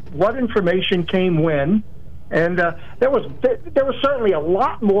 what information came when. And there was certainly a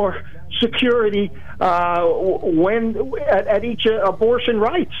lot more security at each abortion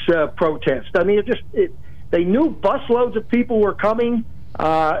rights protest. I mean, they knew busloads of people were coming,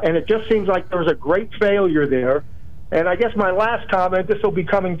 and it just seems like there was a great failure there. And I guess my last comment, this will be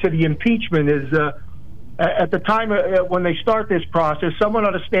coming to the impeachment, is at the time when they start this process, someone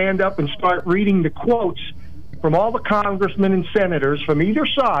ought to stand up and start reading the quotes from all the congressmen and senators from either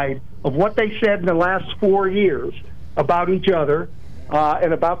side of what they said in the last 4 years about each other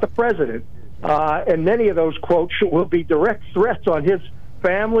and about the president. And many of those quotes will be direct threats on his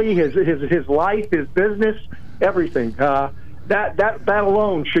family, his life, his business, everything. That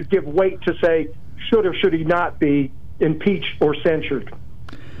alone should give weight to say, should or should he not be impeached or censured.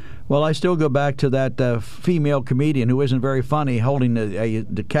 Well, I still go back to that female comedian who isn't very funny holding a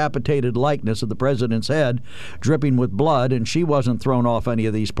decapitated likeness of the president's head, dripping with blood, and she wasn't thrown off any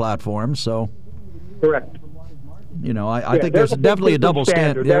of these platforms. So, correct. I think there's definitely a double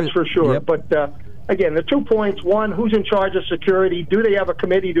standard. That's for sure. Yep. But again, the 2 points: one, who's in charge of security? Do they have a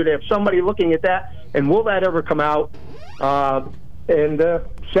committee? Do they have somebody looking at that? And will that ever come out? And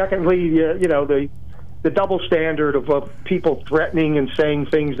secondly, the double standard of people threatening and saying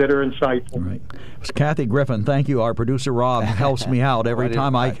things that are insightful. Right. It's Kathy Griffin. Thank you. Our producer, Rob, helps me out every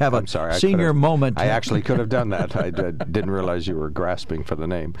time I have a senior moment. I actually could have done that. I didn't realize you were grasping for the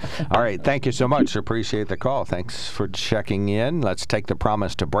name. All right. Thank you so much. Appreciate the call. Thanks for checking in. Let's take the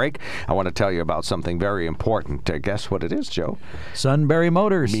promise to break. I want to tell you about something very important. Guess what it is, Joe? Sunbury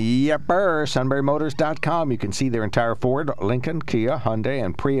Motors. Yepper. SunburyMotors.com. You can see their entire Ford, Lincoln, Kia, Hyundai,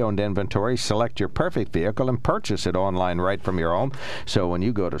 and pre-owned inventory. Select your perfect vehicle and purchase it online right from your home. So when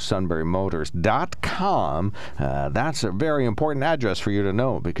you go to SunburyMotors.com, that's a very important address for you to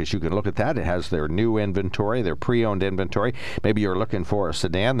know, because you can look at that. It has their new inventory, their pre-owned inventory. Maybe you're looking for a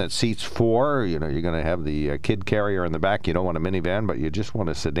sedan that seats 4. You're going to have the kid carrier in the back. You don't want a minivan, but you just want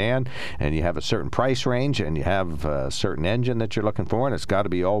a sedan, and you have a certain price range, and you have a certain engine that you're looking for, and it's got to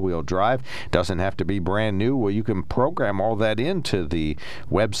be all-wheel drive. Doesn't have to be brand new. Well, you can program all that into the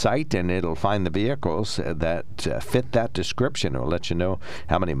website, and it'll find the vehicles that fit that description. It'll let you know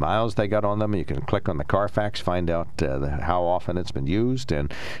how many miles they got on them. You can click on the Carfax, find out how often it's been used,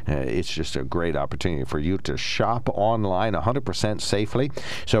 and it's just a great opportunity for you to shop online 100% safely.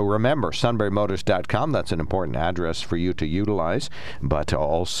 So remember, SunburyMotors.com, that's an important address for you to utilize, but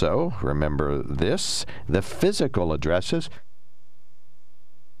also remember this, the physical addresses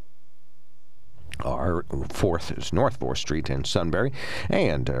are 4th is North 4th Street in Sunbury,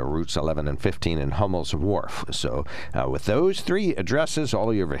 and routes 11 and 15 in Hummel's Wharf. So with those 3 addresses,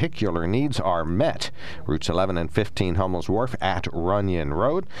 all your vehicular needs are met. Routes 11 and 15 Hummel's Wharf at Runyon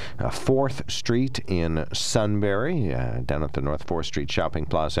Road, 4th Street in Sunbury, down at the North 4th Street Shopping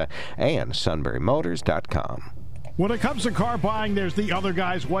Plaza, and SunburyMotors.com. When it comes to car buying, there's the other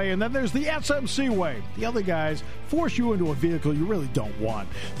guy's way, and then there's the SMC way. The other guys force you into a vehicle you really don't want.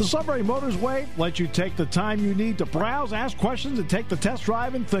 The Sunbury Motors way lets you take the time you need to browse, ask questions, and take the test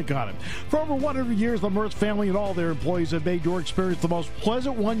drive and think on it. For over 100 years, the Mertz family and all their employees have made your experience the most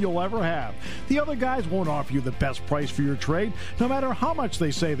pleasant one you'll ever have. The other guys won't offer you the best price for your trade, no matter how much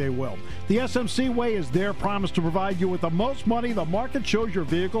they say they will. The SMC way is their promise to provide you with the most money the market shows your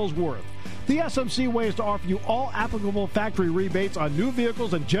vehicle is worth. The SMC way is to offer you all applicable factory rebates on new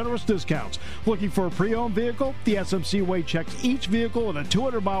vehicles and generous discounts. Looking for a pre-owned vehicle? The SMC way checks each vehicle in a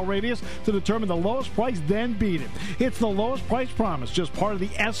 200-mile radius to determine the lowest price, then beat it. It's the lowest price promise, just part of the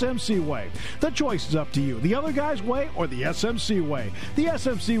SMC way. The choice is up to you, the other guy's way or the SMC way. The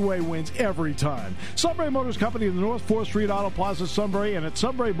SMC way wins every time. Sunbury Motors Company in the North 4th Street Auto Plaza, Sunbury, and at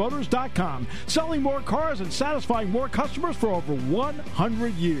SunburyMotors.com. Selling more cars and satisfying more customers for over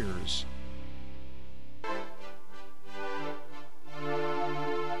 100 years.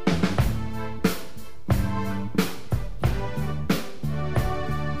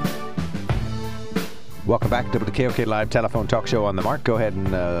 Welcome back to the KOK Live Telephone Talk Show on the Mark. Go ahead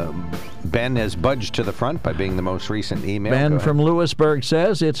and Ben has budged to the front by being the most recent email. Ben from Lewisburg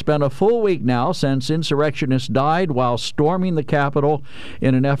says, it's been a full week now since insurrectionists died while storming the Capitol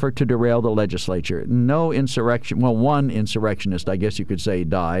in an effort to derail the legislature. No insurrection, well, one insurrectionist, I guess you could say,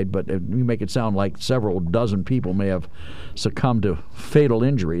 died, but you make it sound like several dozen people may have succumbed to fatal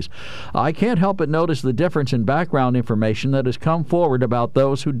injuries. I can't help but notice the difference in background information that has come forward about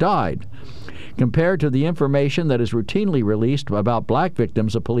those who died. Compared to the information that is routinely released about black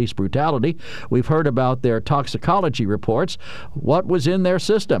victims of police brutality, we've heard about their toxicology reports. What was in their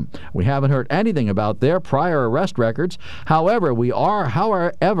system? We haven't heard anything about their prior arrest records. However,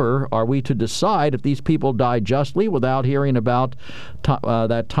 are we to decide if these people died justly without hearing about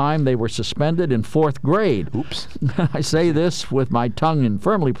that time they were suspended in 4th grade? Oops. I say this with my tongue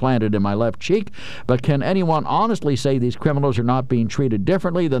firmly planted in my left cheek, but can anyone honestly say these criminals are not being treated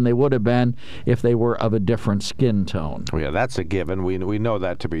differently than they would have been if they were of a different skin tone? Yeah, that's a given. We know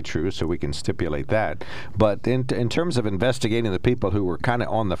that to be true, so we can stipulate that. But in terms of investigating the people who were kind of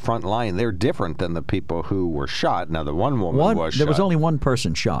on the front line, they're different than the people who were shot. Now, the one woman was shot. There was only one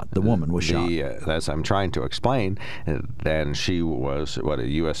person shot. The woman was shot. As I'm trying to explain, and she was, a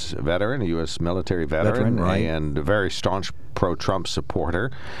U.S. veteran, a U.S. military veteran, right. And a very staunch pro-Trump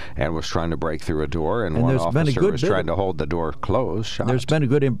supporter, and was trying to break through a door, and one officer was trying to hold the door closed, shot. There's been a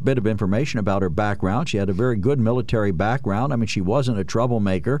good bit of information about her background. She had a very good military background. I mean, she wasn't a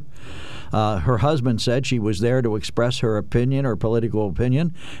troublemaker. Her husband said she was there to express her opinion, her political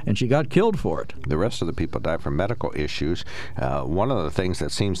opinion, and she got killed for it. The rest of the people died from medical issues. One of the things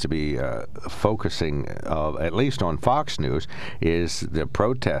that seems to be focusing, at least on Fox News, is the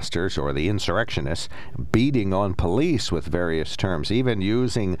protesters or the insurrectionists beating on police with various terms, even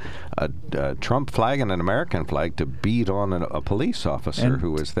using a Trump flag and an American flag to beat on a police officer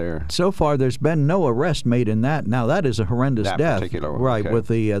who was there. So far, there's been no arrest made in that. Now, that is a horrendous death. Particular one, right, okay. With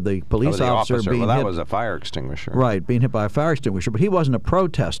the police officer being well, that hit. was a fire extinguisher. Right, being hit by a fire extinguisher. But he wasn't a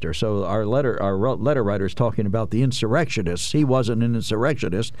protester. So our letter writer is talking about the insurrectionists. He wasn't an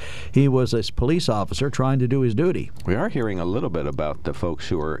insurrectionist. He was a police officer trying to do his duty. We are hearing a little bit about the folks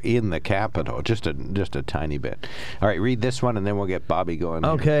who are in the Capitol, just a tiny bit. All right, read this one, and then we'll get Bobby going.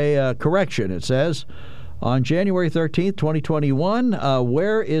 Okay, correction. It says, on January 13th, 2021,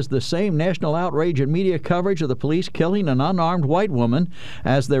 where is the same national outrage and media coverage of the police killing an unarmed white woman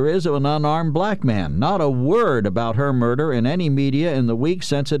as there is of an unarmed black man? Not a word about her murder in any media in the week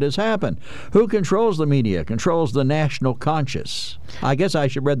since it has happened. Who controls the media? Controls the national conscience. I guess I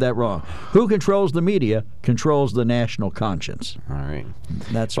should have read that wrong. Who controls the media? Controls the national conscience. All right.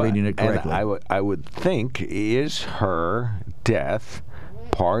 That's reading it correctly. And I would think, is her death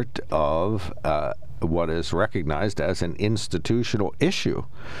part of what is recognized as an institutional issue?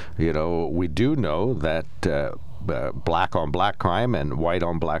 You know, we do know that black on black crime and white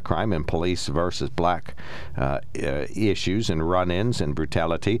on black crime and police versus black issues and run-ins and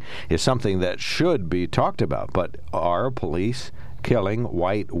brutality is something that should be talked about. But are police killing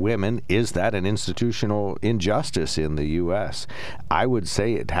white women, is that an institutional injustice in the U.S.? I would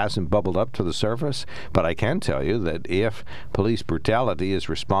say it hasn't bubbled up to the surface, but I can tell you that if police brutality is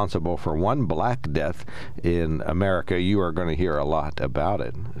responsible for one black death in America, you are going to hear a lot about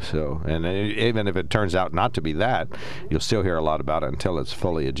it. So, and even if it turns out not to be that, you'll still hear a lot about it until it's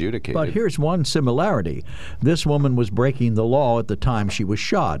fully adjudicated. But here's one similarity. This woman was breaking the law at the time she was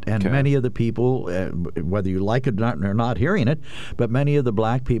shot, and many of the people, whether you like it or not hearing it, but many of the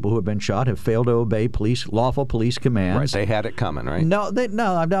black people who have been shot have failed to obey lawful police commands. Right, they had it coming, right? No,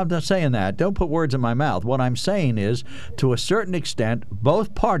 I'm not saying that. Don't put words in my mouth. What I'm saying is, to a certain extent,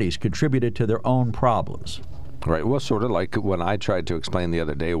 both parties contributed to their own problems. Right. Well, sort of like when I tried to explain the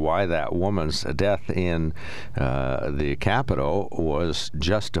other day why that woman's death in the Capitol was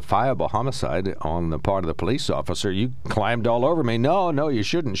justifiable homicide on the part of the police officer. You climbed all over me. No, you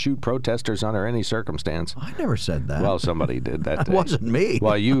shouldn't shoot protesters under any circumstance. I never said that. Well, somebody did that. That wasn't me.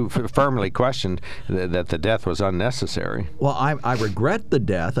 Well, you firmly questioned that the death was unnecessary. Well, I regret the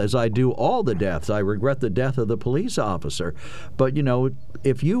death, as I do all the deaths. I regret the death of the police officer. But, you know,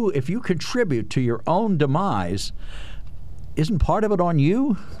 if you contribute to your own demise, isn't part of it on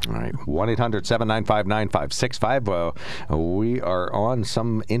you? All right. 1-800-795-9565. Well, we are on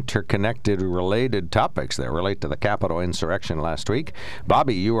some interconnected, related topics that relate to the Capitol insurrection last week.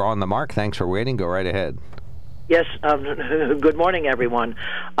 Bobby, you were on the mark. Thanks for waiting. Go right ahead. Yes, good morning, everyone.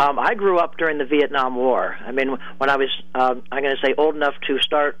 I grew up during the Vietnam War. I mean, when I was, I'm going to say, old enough to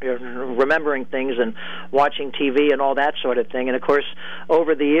start remembering things and watching TV and all that sort of thing. And, of course,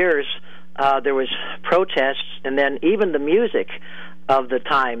 over the years, there was protests, and then even the music of the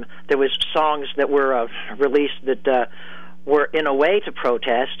time, there was songs that were released that were in a way to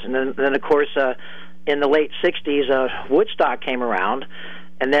protest, and then of course in the late 60s Woodstock came around,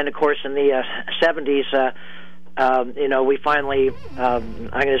 and then of course in the 70s we finally I'm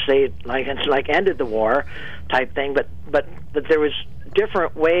going to say like ended the war type thing, but there was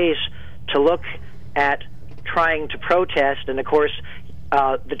different ways to look at trying to protest, and of course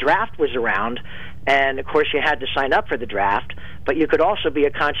the draft was around, and of course you had to sign up for the draft, but you could also be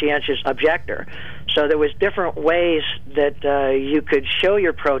a conscientious objector. So there was different ways that you could show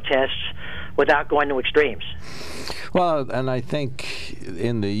your protests without going to extremes. Well, and I think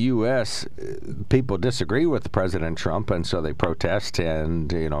in the U.S., people disagree with President Trump, and so they protest,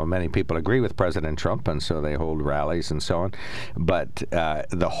 and, many people agree with President Trump, and so they hold rallies and so on. But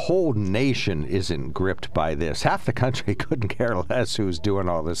the whole nation isn't gripped by this. Half the country couldn't care less who's doing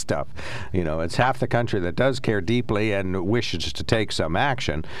all this stuff. It's half the country that does care deeply and wishes to take some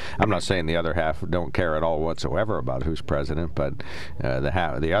action. I'm not saying the other half don't care at all whatsoever about who's president, but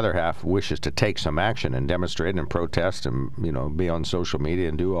the other half wishes to take some action and demonstrate and protest and be on social media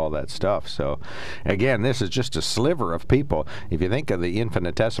and do all that stuff. So again, this is just a sliver of people. If you think of the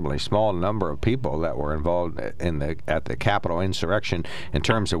infinitesimally small number of people that were involved at the Capitol insurrection in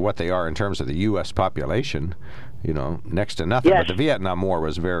terms of what they are in terms of the U.S. population, next to nothing. Yes. But the Vietnam War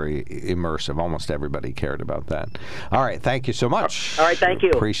was very immersive. Almost everybody cared about that. All right, thank you so much. All right, thank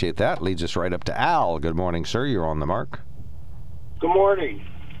you. Appreciate that. Leads us right up to Al. Good morning, sir. You're on the mark. Good morning.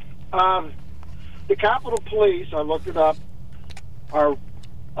 The Capitol Police, I looked it up,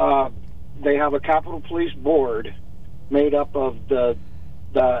 they have a Capitol Police board made up of the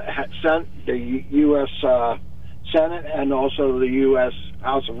U.S. Senate and also the U.S.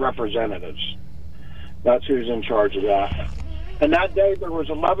 House of Representatives. That's who's in charge of that. And that day there was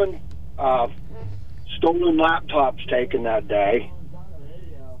 11 stolen laptops taken that day,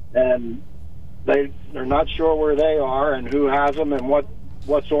 and they're not sure where they are and who has them, and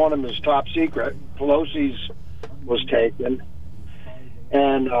what's on them is top secret. Pelosi's was taken,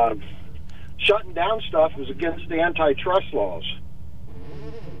 and shutting down stuff is against the antitrust laws.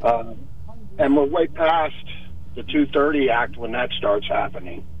 And we're way past the 230 Act when that starts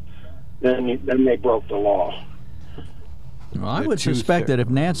happening. Then they broke the law. Well, I would suspect that if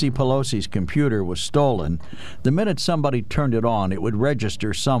Nancy Pelosi's computer was stolen, the minute somebody turned it on, it would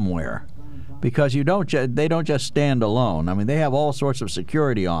register somewhere. Because they don't just stand alone. I mean, they have all sorts of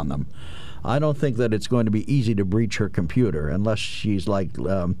security on them. I don't think that it's going to be easy to breach her computer unless she's like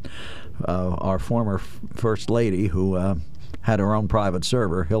our former First Lady who had her own private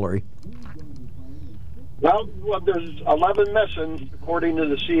server, Hillary. Well, there's 11 missing, according to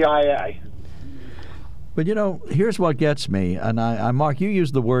the CIA. But, here's what gets me, and Mark, you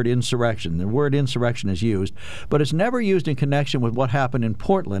used the word insurrection. The word insurrection is used, but it's never used in connection with what happened in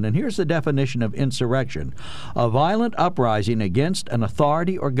Portland. And here's the definition of insurrection: a violent uprising against an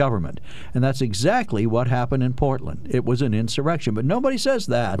authority or government. And that's exactly what happened in Portland. It was an insurrection, but nobody says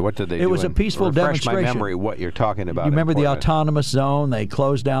that. What did they do? It was a peaceful demonstration. Refresh my memory what you're talking about. You remember the autonomous zone? They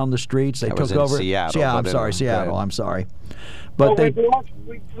closed down the streets. They took over Seattle. I'm sorry, Seattle. I'm sorry. But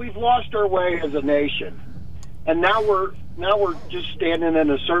we've lost our way as a nation, and now we're just standing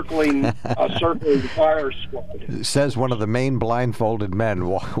in a circling fire squad. Says one of the main blindfolded men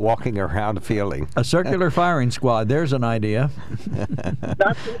walking around feeling. A circular firing squad. There's an idea.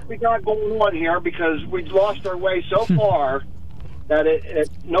 That's what we got going on here, because we've lost our way so far that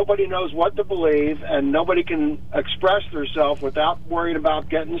nobody knows what to believe, and nobody can express themselves without worrying about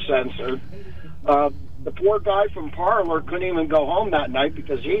getting censored. The poor guy from Parler couldn't even go home that night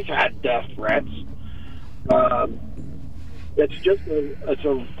because he's had death threats. It's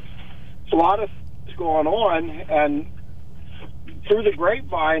a lot of things going on, and through the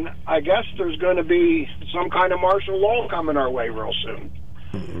grapevine, I guess there's going to be some kind of martial law coming our way real soon.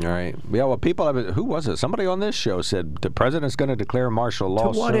 All right. Yeah, well, who was it? Somebody on this show said the president's going to declare martial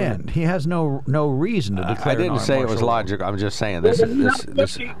law. To what end? He has no reason to declare. I didn't say it was logical. I'm just saying this.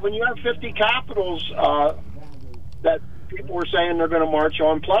 When you have 50 capitals that people were saying they're going to march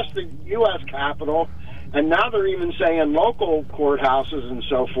on, plus the U.S. Capitol, and now they're even saying local courthouses and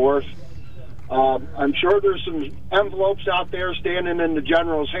so forth. I'm sure there's some envelopes out there standing in the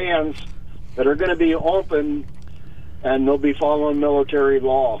general's hands that are going to be open, and they'll be following military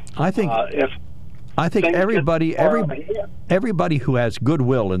law. I think I think everybody who has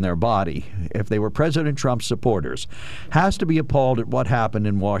goodwill in their body, if they were President Trump's supporters, has to be appalled at what happened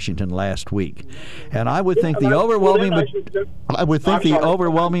in Washington last week. And I would think the overwhelming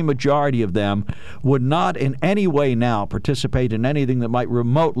majority of them would not in any way now participate in anything that might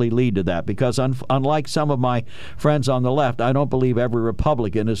remotely lead to that, because unlike some of my friends on the left, I don't believe every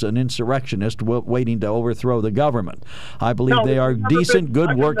Republican is an insurrectionist waiting to overthrow the government. I believe they are decent,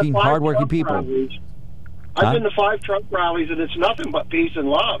 good-working, hard-working people. I've been to 5 Trump rallies, and it's nothing but peace and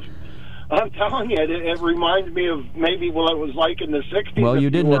love. I'm telling you, it reminds me of maybe what it was like in the 60s. Well, you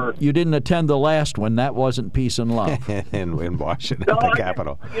didn't attend the last one. That wasn't peace and love. in Washington, the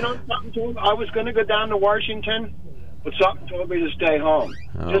Capitol. I was going to go down to Washington, but something told me to stay home.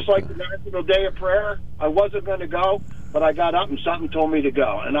 Just like the National Day of Prayer, I wasn't going to go, but I got up and something told me to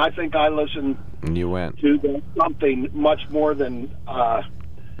go. And I think I listened to something much more than...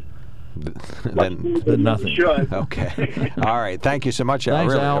 than nothing. Okay. All right. Thank you so much, Al.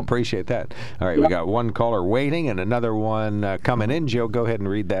 Thanks, really Al. Appreciate that. All right. We got one caller waiting and another one coming in. Joe, go ahead and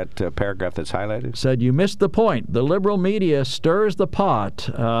read that paragraph that's highlighted. Said you missed the point. The liberal media stirs the pot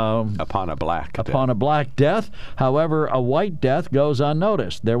upon a black death. However, a white death goes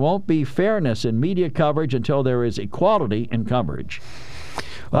unnoticed. There won't be fairness in media coverage until there is equality in coverage.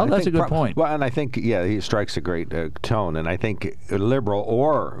 Well, that's a good point. Well, and I think, he strikes a great tone. And I think liberal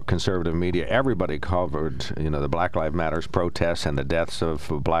or conservative media, everybody covered, the Black Lives Matter protests and the deaths of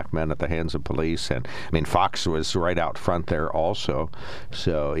black men at the hands of police. And, I mean, Fox was right out front there also.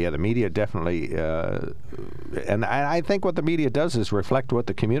 So, the media definitely, and I think what the media does is reflect what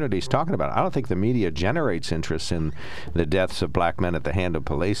the community is talking about. I don't think the media generates interest in the deaths of black men at the hand of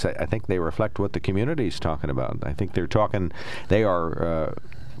police. I think they reflect what the community is talking about. I think they are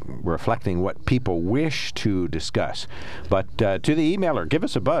reflecting what people wish to discuss. But to the emailer, give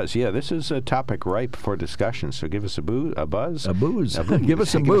us a buzz. Yeah, this is a topic ripe for discussion, so give us a buzz. A booze. Give us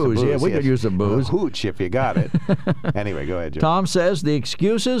some booze. Yeah, we could use some booze. A hooch if you got it. Anyway, go ahead, Joe. Tom says the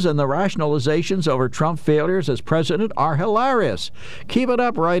excuses and the rationalizations over Trump failures as president are hilarious. Keep it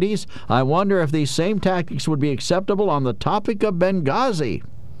up, righties. I wonder if these same tactics would be acceptable on the topic of Benghazi.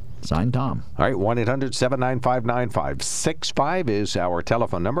 Signed, Tom. All right, 1-800-795-9565 is our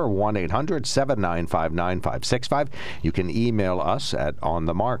telephone number, 1-800-795-9565. You can email us at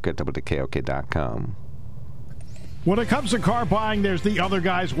onthemark@wkok.com. When it comes to car buying, there's the other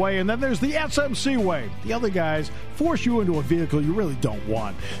guy's way, and then there's the SMC way. The other guys force you into a vehicle you really don't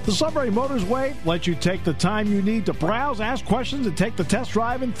want. The Sunbury Motors way lets you take the time you need to browse, ask questions, and take the test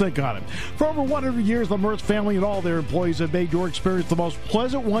drive and think on it. For over 100 years, the Mertz family and all their employees have made your experience the most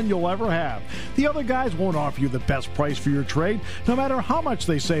pleasant one you'll ever have. The other guys won't offer you the best price for your trade, no matter how much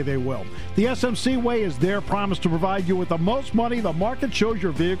they say they will. The SMC way is their promise to provide you with the most money the market shows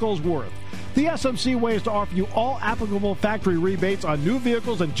your vehicle is worth. The SMC way is to offer you all applicable factory rebates on new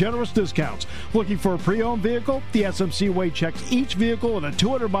vehicles and generous discounts. Looking for a pre-owned vehicle? The SMC way checks each vehicle in a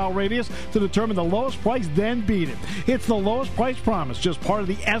 200-mile radius to determine the lowest price, then beat it. It's the lowest price promise, just part of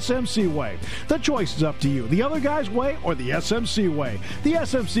the SMC way. The choice is up to you. The other guy's way or the SMC way. The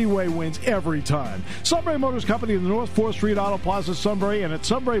SMC way wins every time. Sunbury Motors Company in the North 4th Street Auto Plaza, Sunbury, and at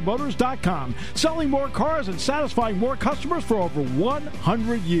sunburymotors.com. Selling more cars and satisfying more customers for over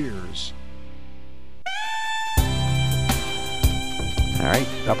 100 years. All right,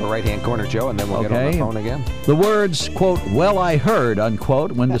 upper right-hand corner, Joe, and then we'll get on the phone again. The words, quote, "well, I heard,"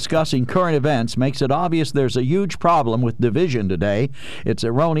 unquote, when discussing current events makes it obvious there's a huge problem with division today. It's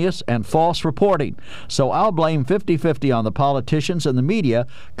erroneous and false reporting. So I'll blame 50-50 on the politicians and the media,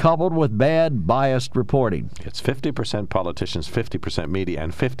 coupled with bad, biased reporting. It's 50% politicians, 50% media,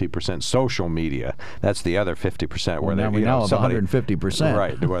 and 50% social media. That's the other 50% where now we know of 150%.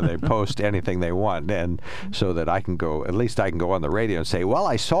 Right, where they post anything they want, and so that I can go on the radio and say, well,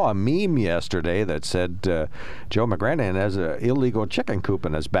 I saw a meme yesterday that said Joe McGranahan has an illegal chicken coop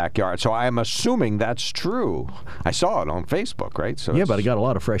in his backyard. So I'm assuming that's true. I saw it on Facebook, right? So yeah, but I got a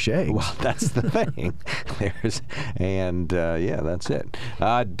lot of fresh eggs. Well, that's the thing. That's it.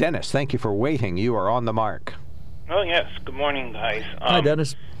 Dennis, thank you for waiting. You are on the mark. Oh, yes. Good morning, guys. Hi,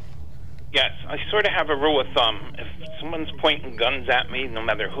 Dennis. Yes, I sort of have a rule of thumb. If someone's pointing guns at me, no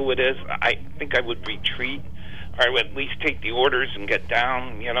matter who it is, I think I would retreat. Or I would at least take the orders and get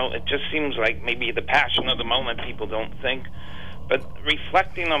down. It just seems like maybe the passion of the moment people don't think. But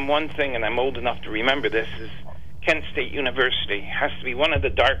reflecting on one thing, and I'm old enough to remember this, is Kent State University has to be one of the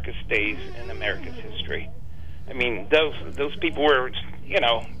darkest days in America's history. I mean, those people were,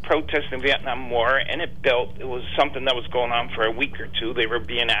 protesting the Vietnam War, and it was something that was going on for a week or two. They were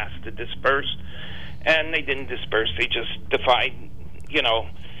being asked to disperse, and they didn't disperse. They just defied,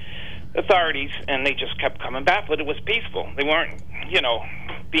 authorities, and they just kept coming back, but it was peaceful. They weren't,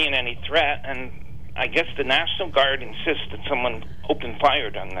 being any threat, and I guess the National Guard insisted someone opened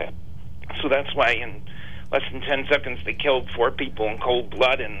fire on that. So that's why in less than 10 seconds they killed 4 people in cold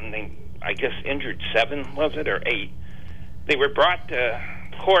blood, and they, I guess, injured 7, was it, or 8. They were brought to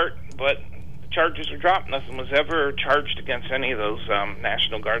court, but the charges were dropped. Nothing was ever charged against any of those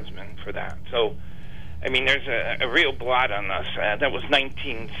National Guardsmen for that. So, I mean, there's a real blot on us. That was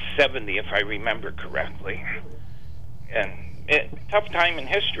 1970, if I remember correctly. And tough time in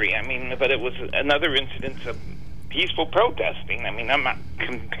history. I mean, but it was another incident of peaceful protesting. I mean, I'm not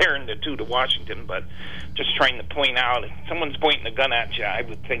comparing the two to Washington, but just trying to point out, if someone's pointing a gun at you, I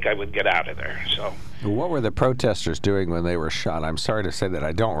would think I would get out of there. So, what were the protesters doing when they were shot? I'm sorry to say that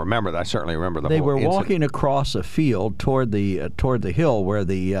I don't remember. I certainly remember the They whole were incident. walking across a field toward the hill where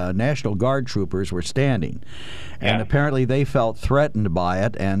the National Guard troopers were standing. And apparently they felt threatened by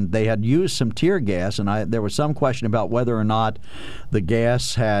it, and they had used some tear gas, and there was some question about whether or not the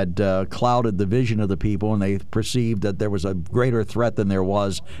gas had clouded the vision of the people, and they perceived that there was a greater threat than there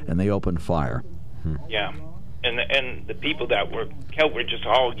was, and they opened fire. Yeah. And the people that were killed were just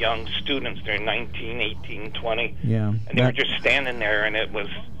all young students. They're 19, 18, 20. Yeah. And they were just standing there, and it was,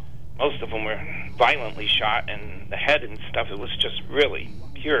 most of them were violently shot in the head and stuff. It was just really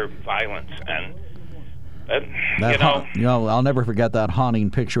pure violence. And I'll never forget that haunting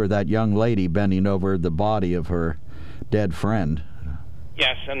picture of that young lady bending over the body of her dead friend.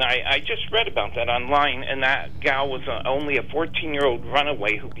 Yes, and I just read about that online, and that gal was only a 14-year-old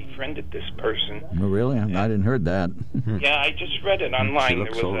runaway who befriended this person. Oh, really? I didn't heard that. Yeah, I just read it online.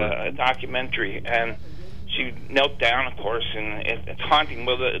 There was a documentary, and she knelt down, of course, and it's haunting.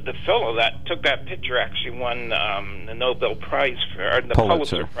 Well, the fellow that took that picture actually won the Nobel Prize or the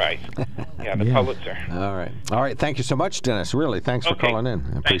Pulitzer Prize. Yeah, the Pulitzer. All right. Thank you so much, Dennis. Really, thanks for calling in.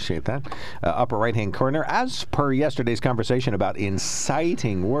 I appreciate that. Upper right-hand corner. As per yesterday's conversation about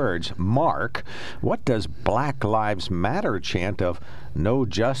inciting words, Mark, what does Black Lives Matter chant of "No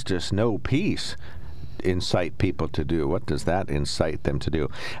justice, no peace" incite people to do? What does that incite them to do?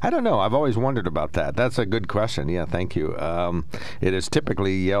 I don't know. I've always wondered about that. That's a good question. Yeah, thank you. It is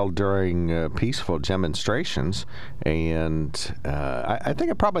typically yelled during peaceful demonstrations, and I think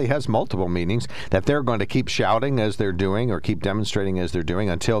it probably has multiple meanings, that they're going to keep shouting as they're doing or keep demonstrating as they're doing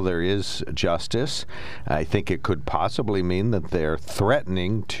until there is justice. I think it could possibly mean that they're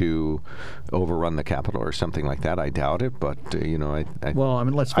threatening to overrun the Capitol or something like that. I doubt it, but, Well, I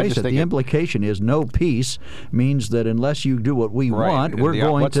mean, let's face it, the implication is no peace means that unless you do what we want, we're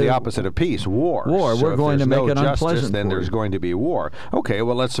going to... What's the opposite of peace? War. So we're going to make it unpleasant then for there's you. going to be war. Okay,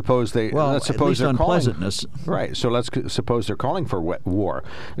 well, let's suppose they... Well, let's suppose at least they're unpleasantness. Right, so let's suppose they're calling for war.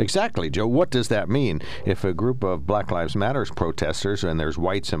 Exactly, Joe. What does that mean? If a group of Black Lives Matter protesters, and there's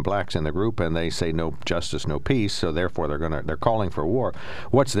whites and blacks in the group, and they say no justice, no peace, so therefore they're calling for war.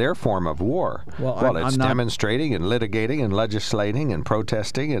 What's their form of war? Well, it's demonstrating and litigating and legislating and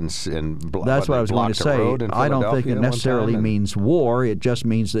protesting and that's what I was going to say. I don't think it necessarily means war. It just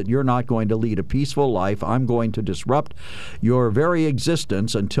means that you're not going to lead a peaceful life. I'm going to disrupt your very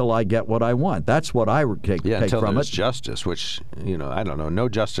existence until I get what I want. That's what I take from it. Justice, which, I don't know. No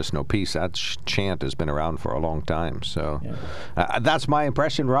justice, no peace. That chant has been around for a long time. So that's my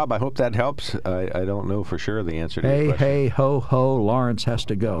impression, Rob. I hope that helps. I don't know for sure the answer to your question. Hey, ho, ho, Lawrence has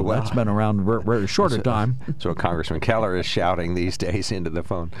to go. Well, that's been around very shorter time. That's what Congressman Keller is shouting these days into the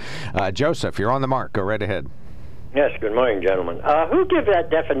phone. Joseph, you're on the mark. Go right ahead. Yes, good morning, gentlemen. Who gave that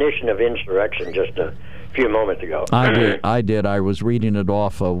definition of insurrection just a few moments ago? I did. I was reading it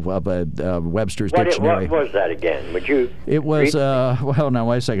off of Webster's Dictionary. What was that again? Would you? It was. Well, now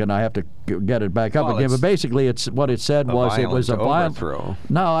wait a second. I have to get it back up again. But basically, what it said was it was a overthrow.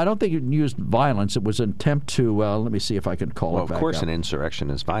 No, I don't think it used violence. It was an attempt to. Let me see if I can call it back. Of course, up. An insurrection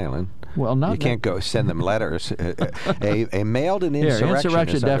is violent. Well, not. You can't go send them letters. A mailed an insurrection. Here,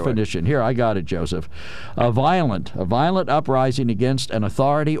 insurrection definition. Here, I got it, Joseph. A violent uprising against an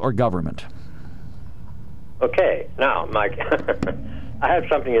authority or government. Okay, now, Mike, I have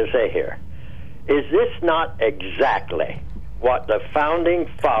something to say here. Is this not exactly what the founding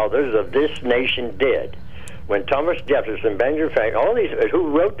fathers of this nation did when Thomas Jefferson, Benjamin Franklin, all these who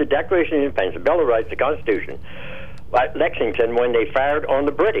wrote the Declaration of Independence, the Bill of Rights, the Constitution, at Lexington, when they fired on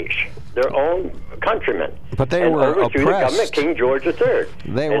the British, their own countrymen? But they were oppressed. The government, King George III.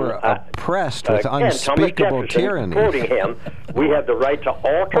 They were oppressed with unspeakable tyranny. Quoting him, we have the right to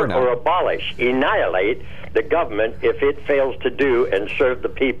alter or abolish, annihilate the government if it fails to do and serve the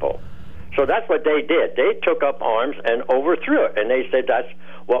people. So that's what they did. They took up arms and overthrew it, and they said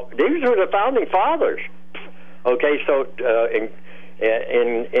these were the founding fathers. Okay, so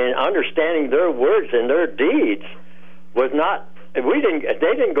in understanding their words and their deeds was not. They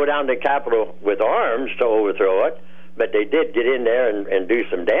didn't go down to the Capitol with arms to overthrow it, but they did get in there and do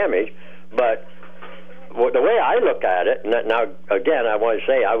some damage. But the way I look at it, now again, I want to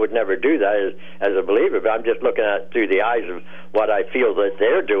say I would never do that as a believer, but I'm just looking at it through the eyes of what I feel that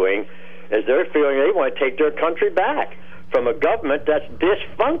they're doing, is they're feeling they want to take their country back from a government that's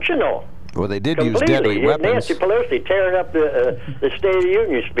dysfunctional. Well, they did completely. use deadly weapons. Nancy Pelosi tearing up the State of the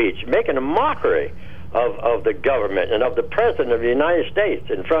Union speech, making a mockery of the government and of the President of the United States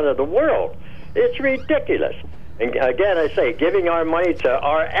in front of the world. It's ridiculous. And again, I say, giving our money to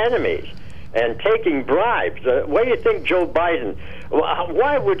our enemies and taking bribes. What do you think Joe Biden,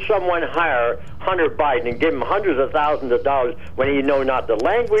 why would someone hire Hunter Biden and give him hundreds of thousands of dollars when he know not the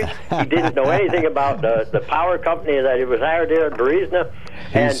language, he didn't know anything about the power company that he was hired here in Burisma?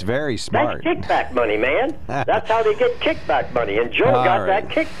 He's very smart. That's kickback money, man. That's how they get kickback money, and Joe got that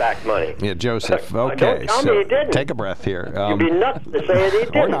kickback money. Yeah, Joseph, okay. Don't tell me he didn't. Take a breath here. You'd be nuts to say that he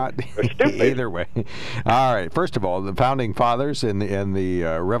didn't. Or not. Either way. All right. First of all, the Founding Fathers in the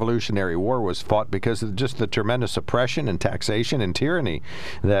Revolutionary War was fought because of just the tremendous oppression and taxation and tyranny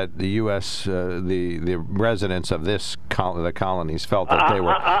that the U.S., the residents of the colonies felt that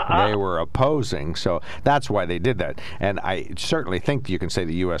they were opposing. So that's why they did that. And I certainly think you can say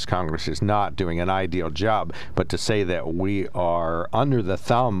the U.S. Congress is not doing an ideal job, but to say that we are under the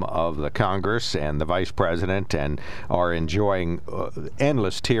thumb of the Congress and the Vice President and are enjoying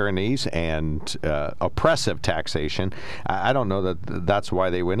endless tyrannies and oppressive taxation, I don't know that that's why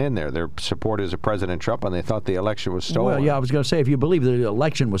they went in there. Their supporters of President Trump, and they thought the election was stolen. Well, yeah, I was going to say, if you believe the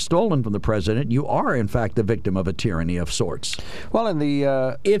election was stolen from the president, you are, in fact, the victim of a tyranny of sorts. Well, in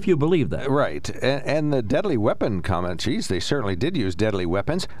the... if you believe that. Right. And the deadly weapon comment, geez, they certainly did use deadly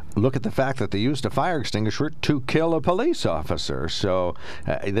weapons. Look at the fact that they used a fire extinguisher to kill a police officer. So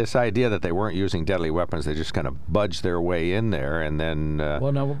this idea that they weren't using deadly weapons, they just kind of budged their way in there, and then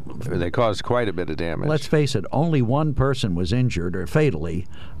they caused quite a bit of damage. Let's face it, only one person was injured or fatally.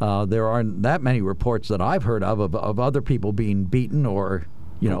 There aren't that many reports that I've heard of other people being beaten or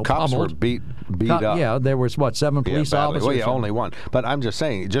cops pummeled. were beat up. Yeah, there was, 7 police officers? Well, yeah, only one. But I'm just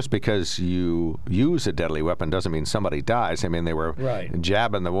saying, just because you use a deadly weapon doesn't mean somebody dies. I mean, they were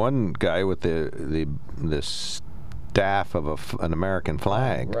jabbing the one guy with the staff of an American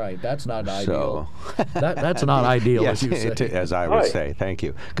flag. Right, that's not ideal. That's not ideal, yes, as you say. As I would say. Thank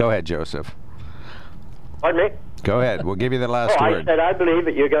you. Go ahead, Joseph. Pardon me? Go ahead. We'll give you the last word. I said I believe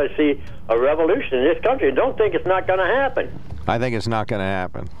that you're going to see a revolution in this country. Don't think it's not going to happen. I think it's not going to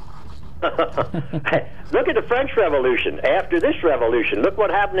happen. Look at the French Revolution. After this revolution, look what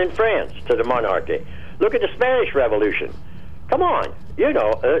happened in France to the monarchy. Look at the Spanish Revolution. Come on.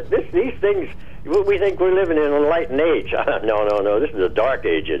 These things, we think we're living in an enlightened age. No. This is the dark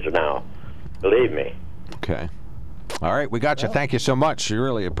ages now. Believe me. Okay. All right, we got you. Thank you so much. You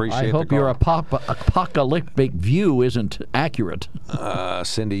really appreciate it. I hope your apocalyptic view isn't accurate.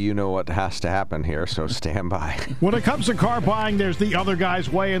 Cindy, you know what has to happen here, so stand by. When it comes to car buying, there's the other guy's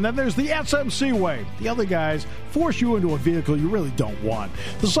way, and then there's the SMC way. The other guys force you into a vehicle you really don't want.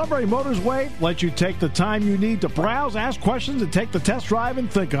 The Sunbury Motors way lets you take the time you need to browse, ask questions, and take the test drive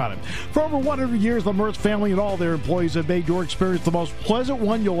and think on it. For over 100 years, the Mertz family and all their employees have made your experience the most pleasant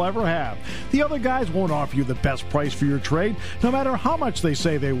one you'll ever have. The other guys won't offer you the best price for your trade, no matter how much they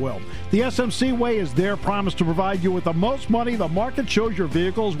say they will. The SMC way is their promise to provide you with the most money the market shows your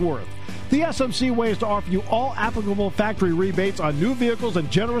vehicle is worth. The SMC way is to offer you all applicable factory rebates on new vehicles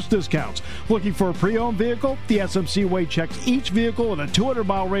and generous discounts. Looking for a pre-owned vehicle? The SMC way checks each vehicle in a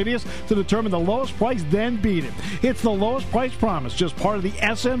 200-mile radius to determine the lowest price, then beat it. It's the lowest price promise, just part of the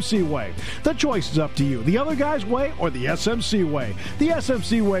SMC way. The choice is up to you. The other guy's way or the SMC way. The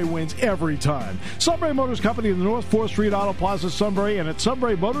SMC way wins every time. Sunbury Motors Company in the North 4th Street Auto Plaza, Sunbury, and at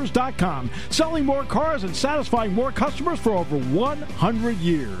sunburymotors.com. Selling more cars and satisfying more customers for over 100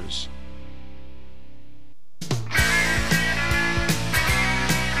 years.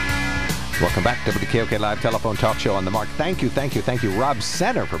 Welcome back to the KOK Live Telephone Talk Show on the Mark. Thank you, Rob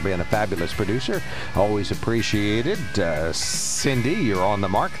Center, for being a fabulous producer. Always appreciated. Cindy, you're on the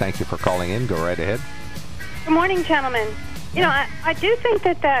Mark. Thank you for calling in. Go right ahead. Good morning, gentlemen. I do think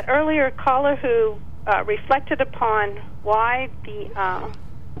that earlier caller who reflected upon why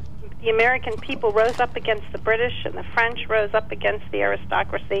the American people rose up against the British and the French rose up against the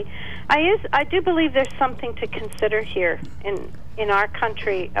aristocracy, I do believe there's something to consider here in our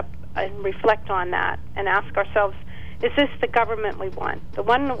country. And reflect on that and ask ourselves, is this the government we want? The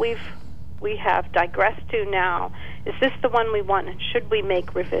one that we have digressed to now, is this the one we want, and should we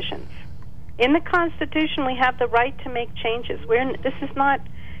make revisions? In the Constitution, we have the right to make changes. This is not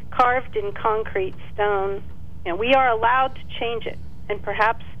carved in concrete stone. We are allowed to change it, and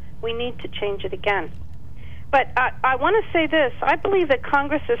perhaps we need to change it again. But I want to say this. I believe that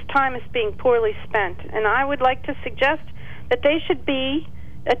Congress's time is being poorly spent, and I would like to suggest that they should be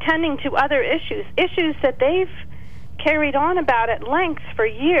attending to other issues that they've carried on about at length for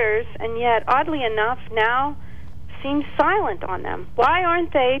years, and yet, oddly enough, now seem silent on them. Why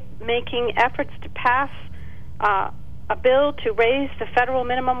aren't they making efforts to pass a bill to raise the federal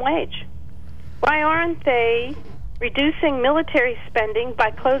minimum wage? Why aren't they reducing military spending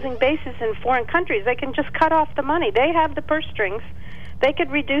by closing bases in foreign countries? They can just cut off the money. They have the purse strings. They could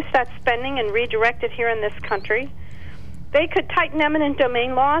reduce that spending and redirect it here in this country. They could tighten eminent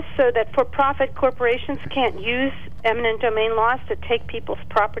domain laws so that for-profit corporations can't use eminent domain laws to take people's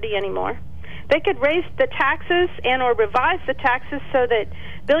property anymore. They could raise the taxes and or revise the taxes so that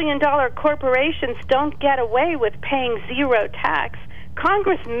billion-dollar corporations don't get away with paying zero tax.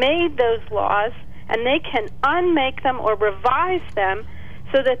 Congress made those laws, and they can unmake them or revise them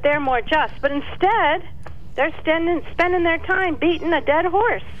so that they're more just. But instead, they're spending their time beating a dead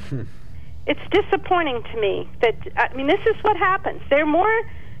horse. It's disappointing to me that, this is what happens. They're more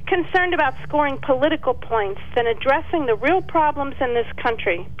concerned about scoring political points than addressing the real problems in this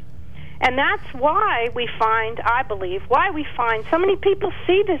country. And that's why we find so many people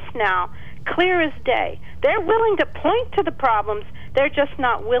see this now clear as day. They're willing to point to the problems. They're just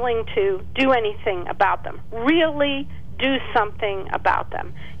not willing to do anything about them. Really do something about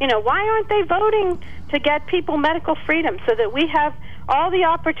them. Why aren't they voting to get people medical freedom so that we have all the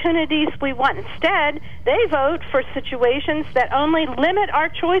opportunities we want? Instead, they vote for situations that only limit our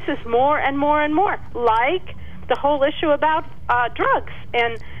choices more and more and more, like the whole issue about drugs.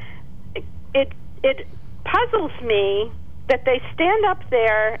 And it puzzles me that they stand up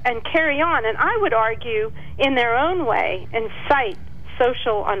there and carry on, and I would argue in their own way, incite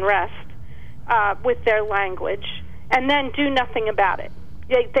social unrest with their language, and then do nothing about it.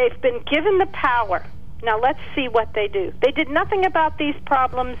 They've been given the power. Now let's see what they do. They did nothing about these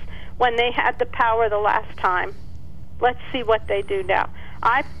problems when they had the power the last time. Let's see what they do now.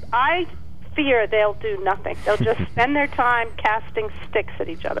 I fear they'll do nothing. They'll just spend their time casting sticks at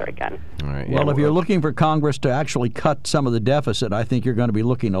each other again. All right, well, if you're looking for Congress to actually cut some of the deficit, I think you're going to be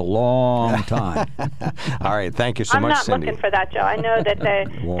looking a long time. All right, thank you so much, Cindy. I'm not looking for that, Joe. I know that they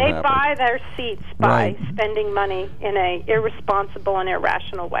buy their seats by spending money in a irresponsible and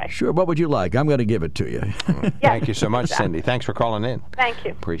irrational way. Sure, what would you like? I'm going to give it to you. Thank you so much, Cindy. Thanks for calling in. Thank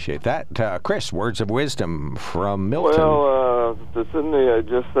you. Appreciate that. Chris, words of wisdom from Milton. Well, to Cindy, I'd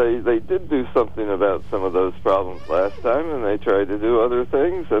just say they did do something about some of those problems last time, and they tried to do other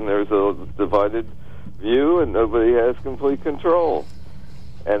things, and there's a divided view, and nobody has complete control.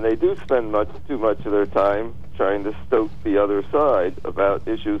 And they do spend too much of their time trying to stoke the other side about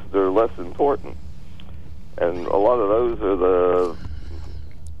issues that are less important. And a lot of those are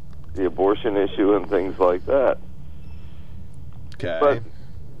the abortion issue and things like that. Okay. But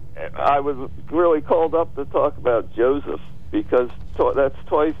I was really called up to talk about Joseph, because that's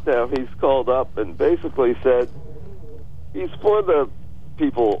twice now he's called up and basically said he's for the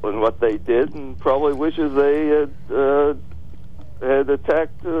people and what they did, and probably wishes they had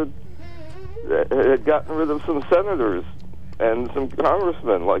attacked, had gotten rid of some senators and some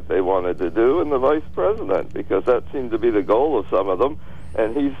congressmen like they wanted to do, and the vice president, because that seemed to be the goal of some of them,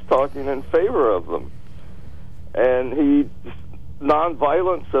 and he's talking in favor of them. And he's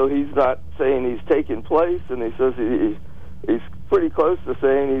nonviolent, so he's not saying he's taking place, and he says he's pretty close to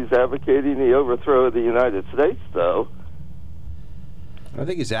saying he's advocating the overthrow of the United States, though. I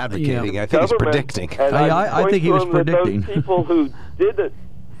think he's advocating. I think he's predicting. I think he was predicting. Those people who did it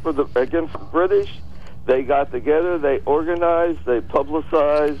against the British, they got together, they organized, they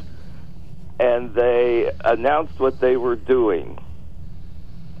publicized, and they announced what they were doing.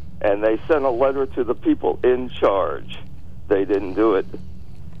 And they sent a letter to the people in charge. They didn't do it.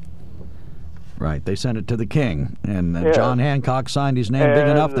 Right, they sent it to the king, and John Hancock signed his name big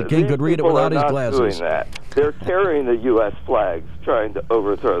enough the king could read it without his glasses. Doing that. They're carrying the U.S. flags, trying to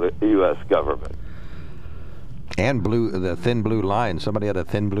overthrow the U.S. government. And the thin blue line. Somebody had a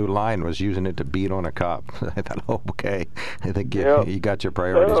thin blue line, was using it to beat on a cop. I thought, okay, I think you got your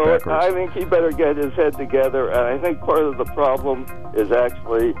priorities backwards. I think he better get his head together, and I think part of the problem is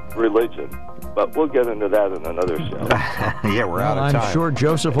actually religion. But we'll get into that in another show. Yeah, we're out of time. I'm sure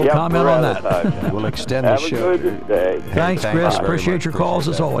Joseph will comment on that. We'll extend the show. Have a good day. Thanks, Chris. Appreciate your calls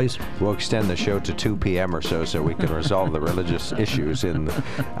as always. We'll extend the show to 2 p.m. or so we can resolve the religious issues in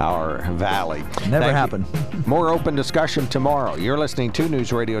our valley. Never happened. More open discussion tomorrow. You're listening to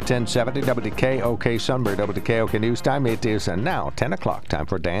News Radio 1070 WKOK Sunbury, WKOK News Time. It is now 10 o'clock. Time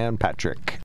for Dan Patrick.